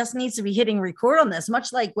things. He just needs to be hitting record on this,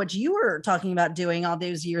 much like what you were talking about doing all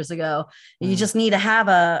those years ago. You just need to have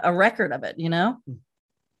a record of it.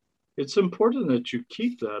 It's important that you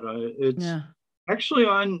keep that. Actually,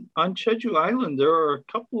 on Jeju Island, there are a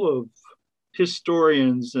couple of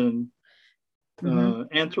historians and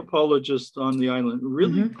anthropologists on the island,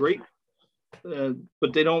 really great,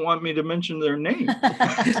 but they don't want me to mention their name.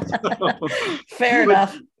 Fair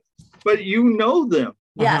enough. But you know them.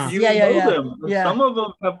 Yes. You know them. Yeah. Some of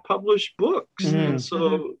them have published books. And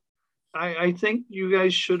so I think you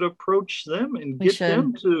guys should approach them and get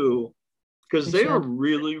them to, because they are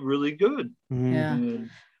really, really good.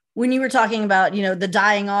 When you were talking about, the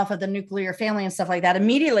dying off of the nuclear family and stuff like that,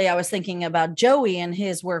 immediately I was thinking about Joey and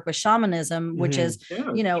his work with shamanism, which is,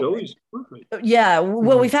 Joey's perfect. Yeah.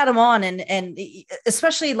 Well, we've had him on and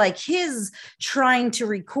especially like his trying to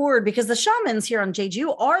record, because the shamans here on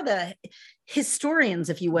Jeju are the historians,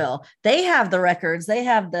 if you will. They have the records, they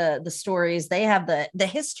have the stories, they have the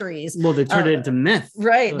histories. Well, they turned it into myth.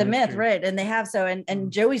 Right. The myth. Right. And they have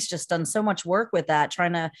and Joey's just done so much work with that,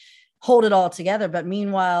 trying to hold it all together, but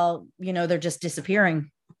meanwhile, they're just disappearing.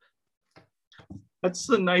 That's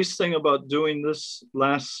the nice thing about doing this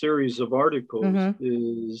last series of articles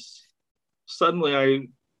is suddenly I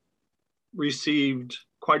received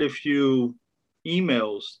quite a few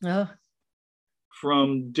emails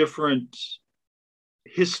from different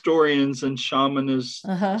historians and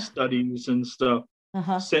shamanist studies and stuff,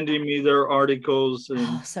 sending me their articles.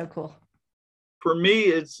 And so cool. For me,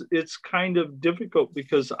 it's kind of difficult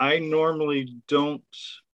because I normally don't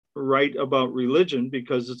write about religion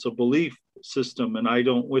because it's a belief system and I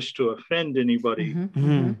don't wish to offend anybody.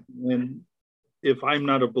 And if I'm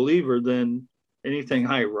not a believer, then anything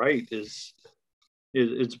I write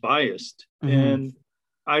it's biased. Mm-hmm. And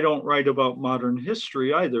I don't write about modern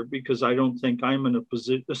history either, because I don't think I'm in a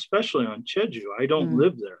position, especially on Jeju. I don't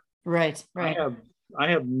live there. Right. I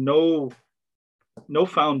have no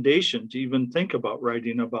foundation to even think about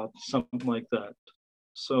writing about something like that.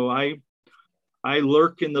 So I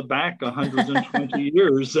lurk in the back 120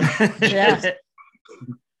 years. Yeah.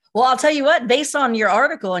 Well, I'll tell you what, based on your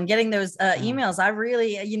article and getting those emails, I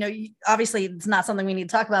really, obviously it's not something we need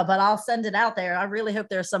to talk about, but I'll send it out there. I really hope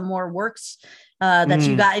there's some more works that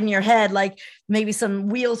you got in your head, like maybe some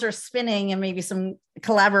wheels are spinning and maybe some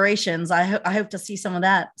collaborations. I hope to see some of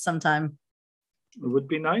that sometime. It would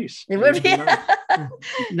be nice. It would be. Nice.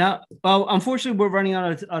 Now, well, unfortunately, we're running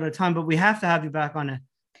out of time, but we have to have you back on it.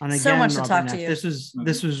 So much to talk to you.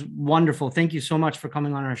 This was wonderful. Thank you so much for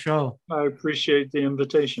coming on our show. I appreciate the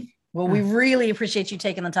invitation. Well, we really appreciate you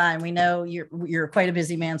taking the time. We know you're quite a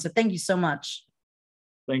busy man, so thank you so much.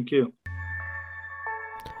 Thank you.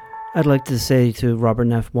 I'd like to say to Robert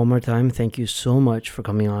Neff one more time, thank you so much for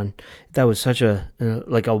coming on. That was such a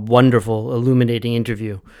wonderful, illuminating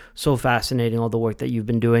interview. So fascinating, all the work that you've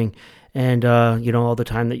been doing. And, all the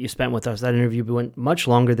time that you spent with us. That interview went much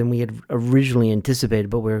longer than we had originally anticipated,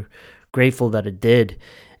 but we're grateful that it did.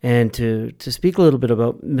 And to speak a little bit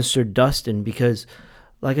about Mr. Dustin, because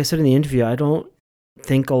like I said in the interview, I don't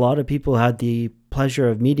think a lot of people had the pleasure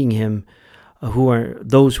of meeting him,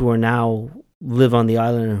 those who are now live on the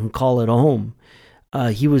island and who call it a home.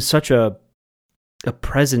 He was such a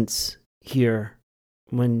presence here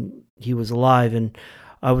when he was alive, and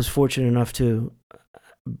I was fortunate enough to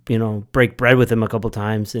break bread with him a couple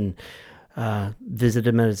times and visit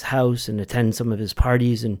him at his house and attend some of his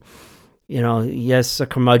parties. And, yes, a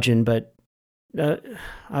curmudgeon, but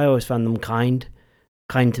I always found them kind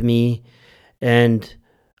to me, and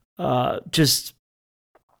just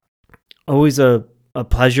always a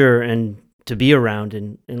pleasure and to be around.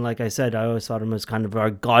 And like I said, I always thought him as kind of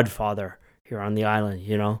our godfather here on the island.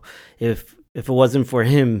 If it wasn't for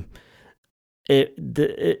him,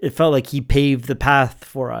 it felt like he paved the path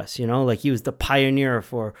for us, like he was the pioneer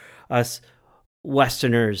for us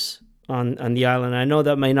Westerners on the island. I know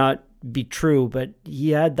that may not be true, but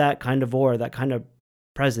he had that kind of aura, that kind of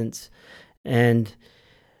presence, and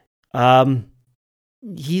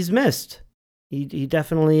he's missed. He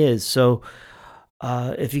definitely is. So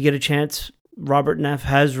if you get a chance, Robert Neff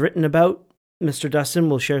has written about Mr. Dustin.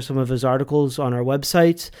 We'll share some of his articles on our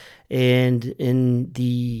website and in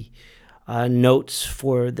the notes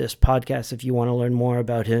for this podcast if you want to learn more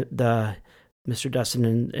about Mr. Dustin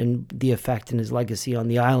and the effect and his legacy on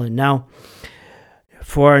the island. Now,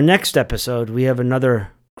 for our next episode, we have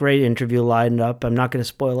another great interview lined up. I'm not going to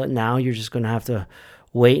spoil it now. You're just going to have to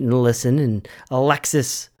wait and listen. And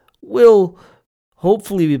Alexis will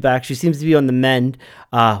hopefully be back. She seems to be on the mend.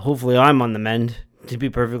 Hopefully I'm on the mend, to be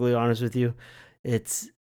perfectly honest with you. It's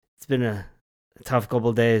been a tough couple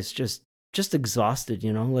of days, just exhausted,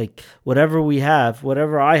 like whatever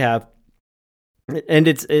I have,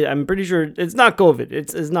 and I'm pretty sure it's not COVID.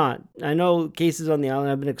 It's not. I know cases on the island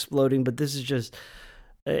have been exploding, but this is just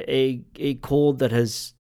a cold that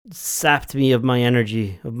has sapped me of my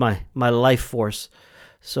energy, of my life force.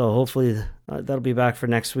 So hopefully that'll be back for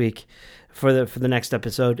next week, for the next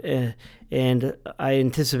episode, and I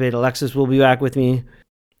anticipate Alexis will be back with me,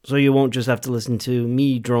 so you won't just have to listen to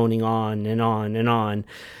me droning on and on and on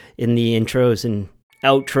in the intros and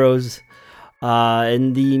outros.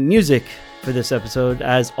 And the music for this episode,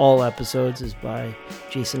 as all episodes, is by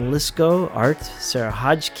Jason Lisko, art Sarah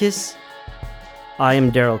Hodgkiss. I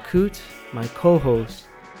am Daryl Coote. My co-host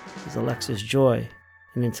is Alexis Joy.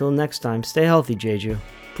 And until next time, stay healthy, Jeju.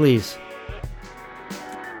 Please.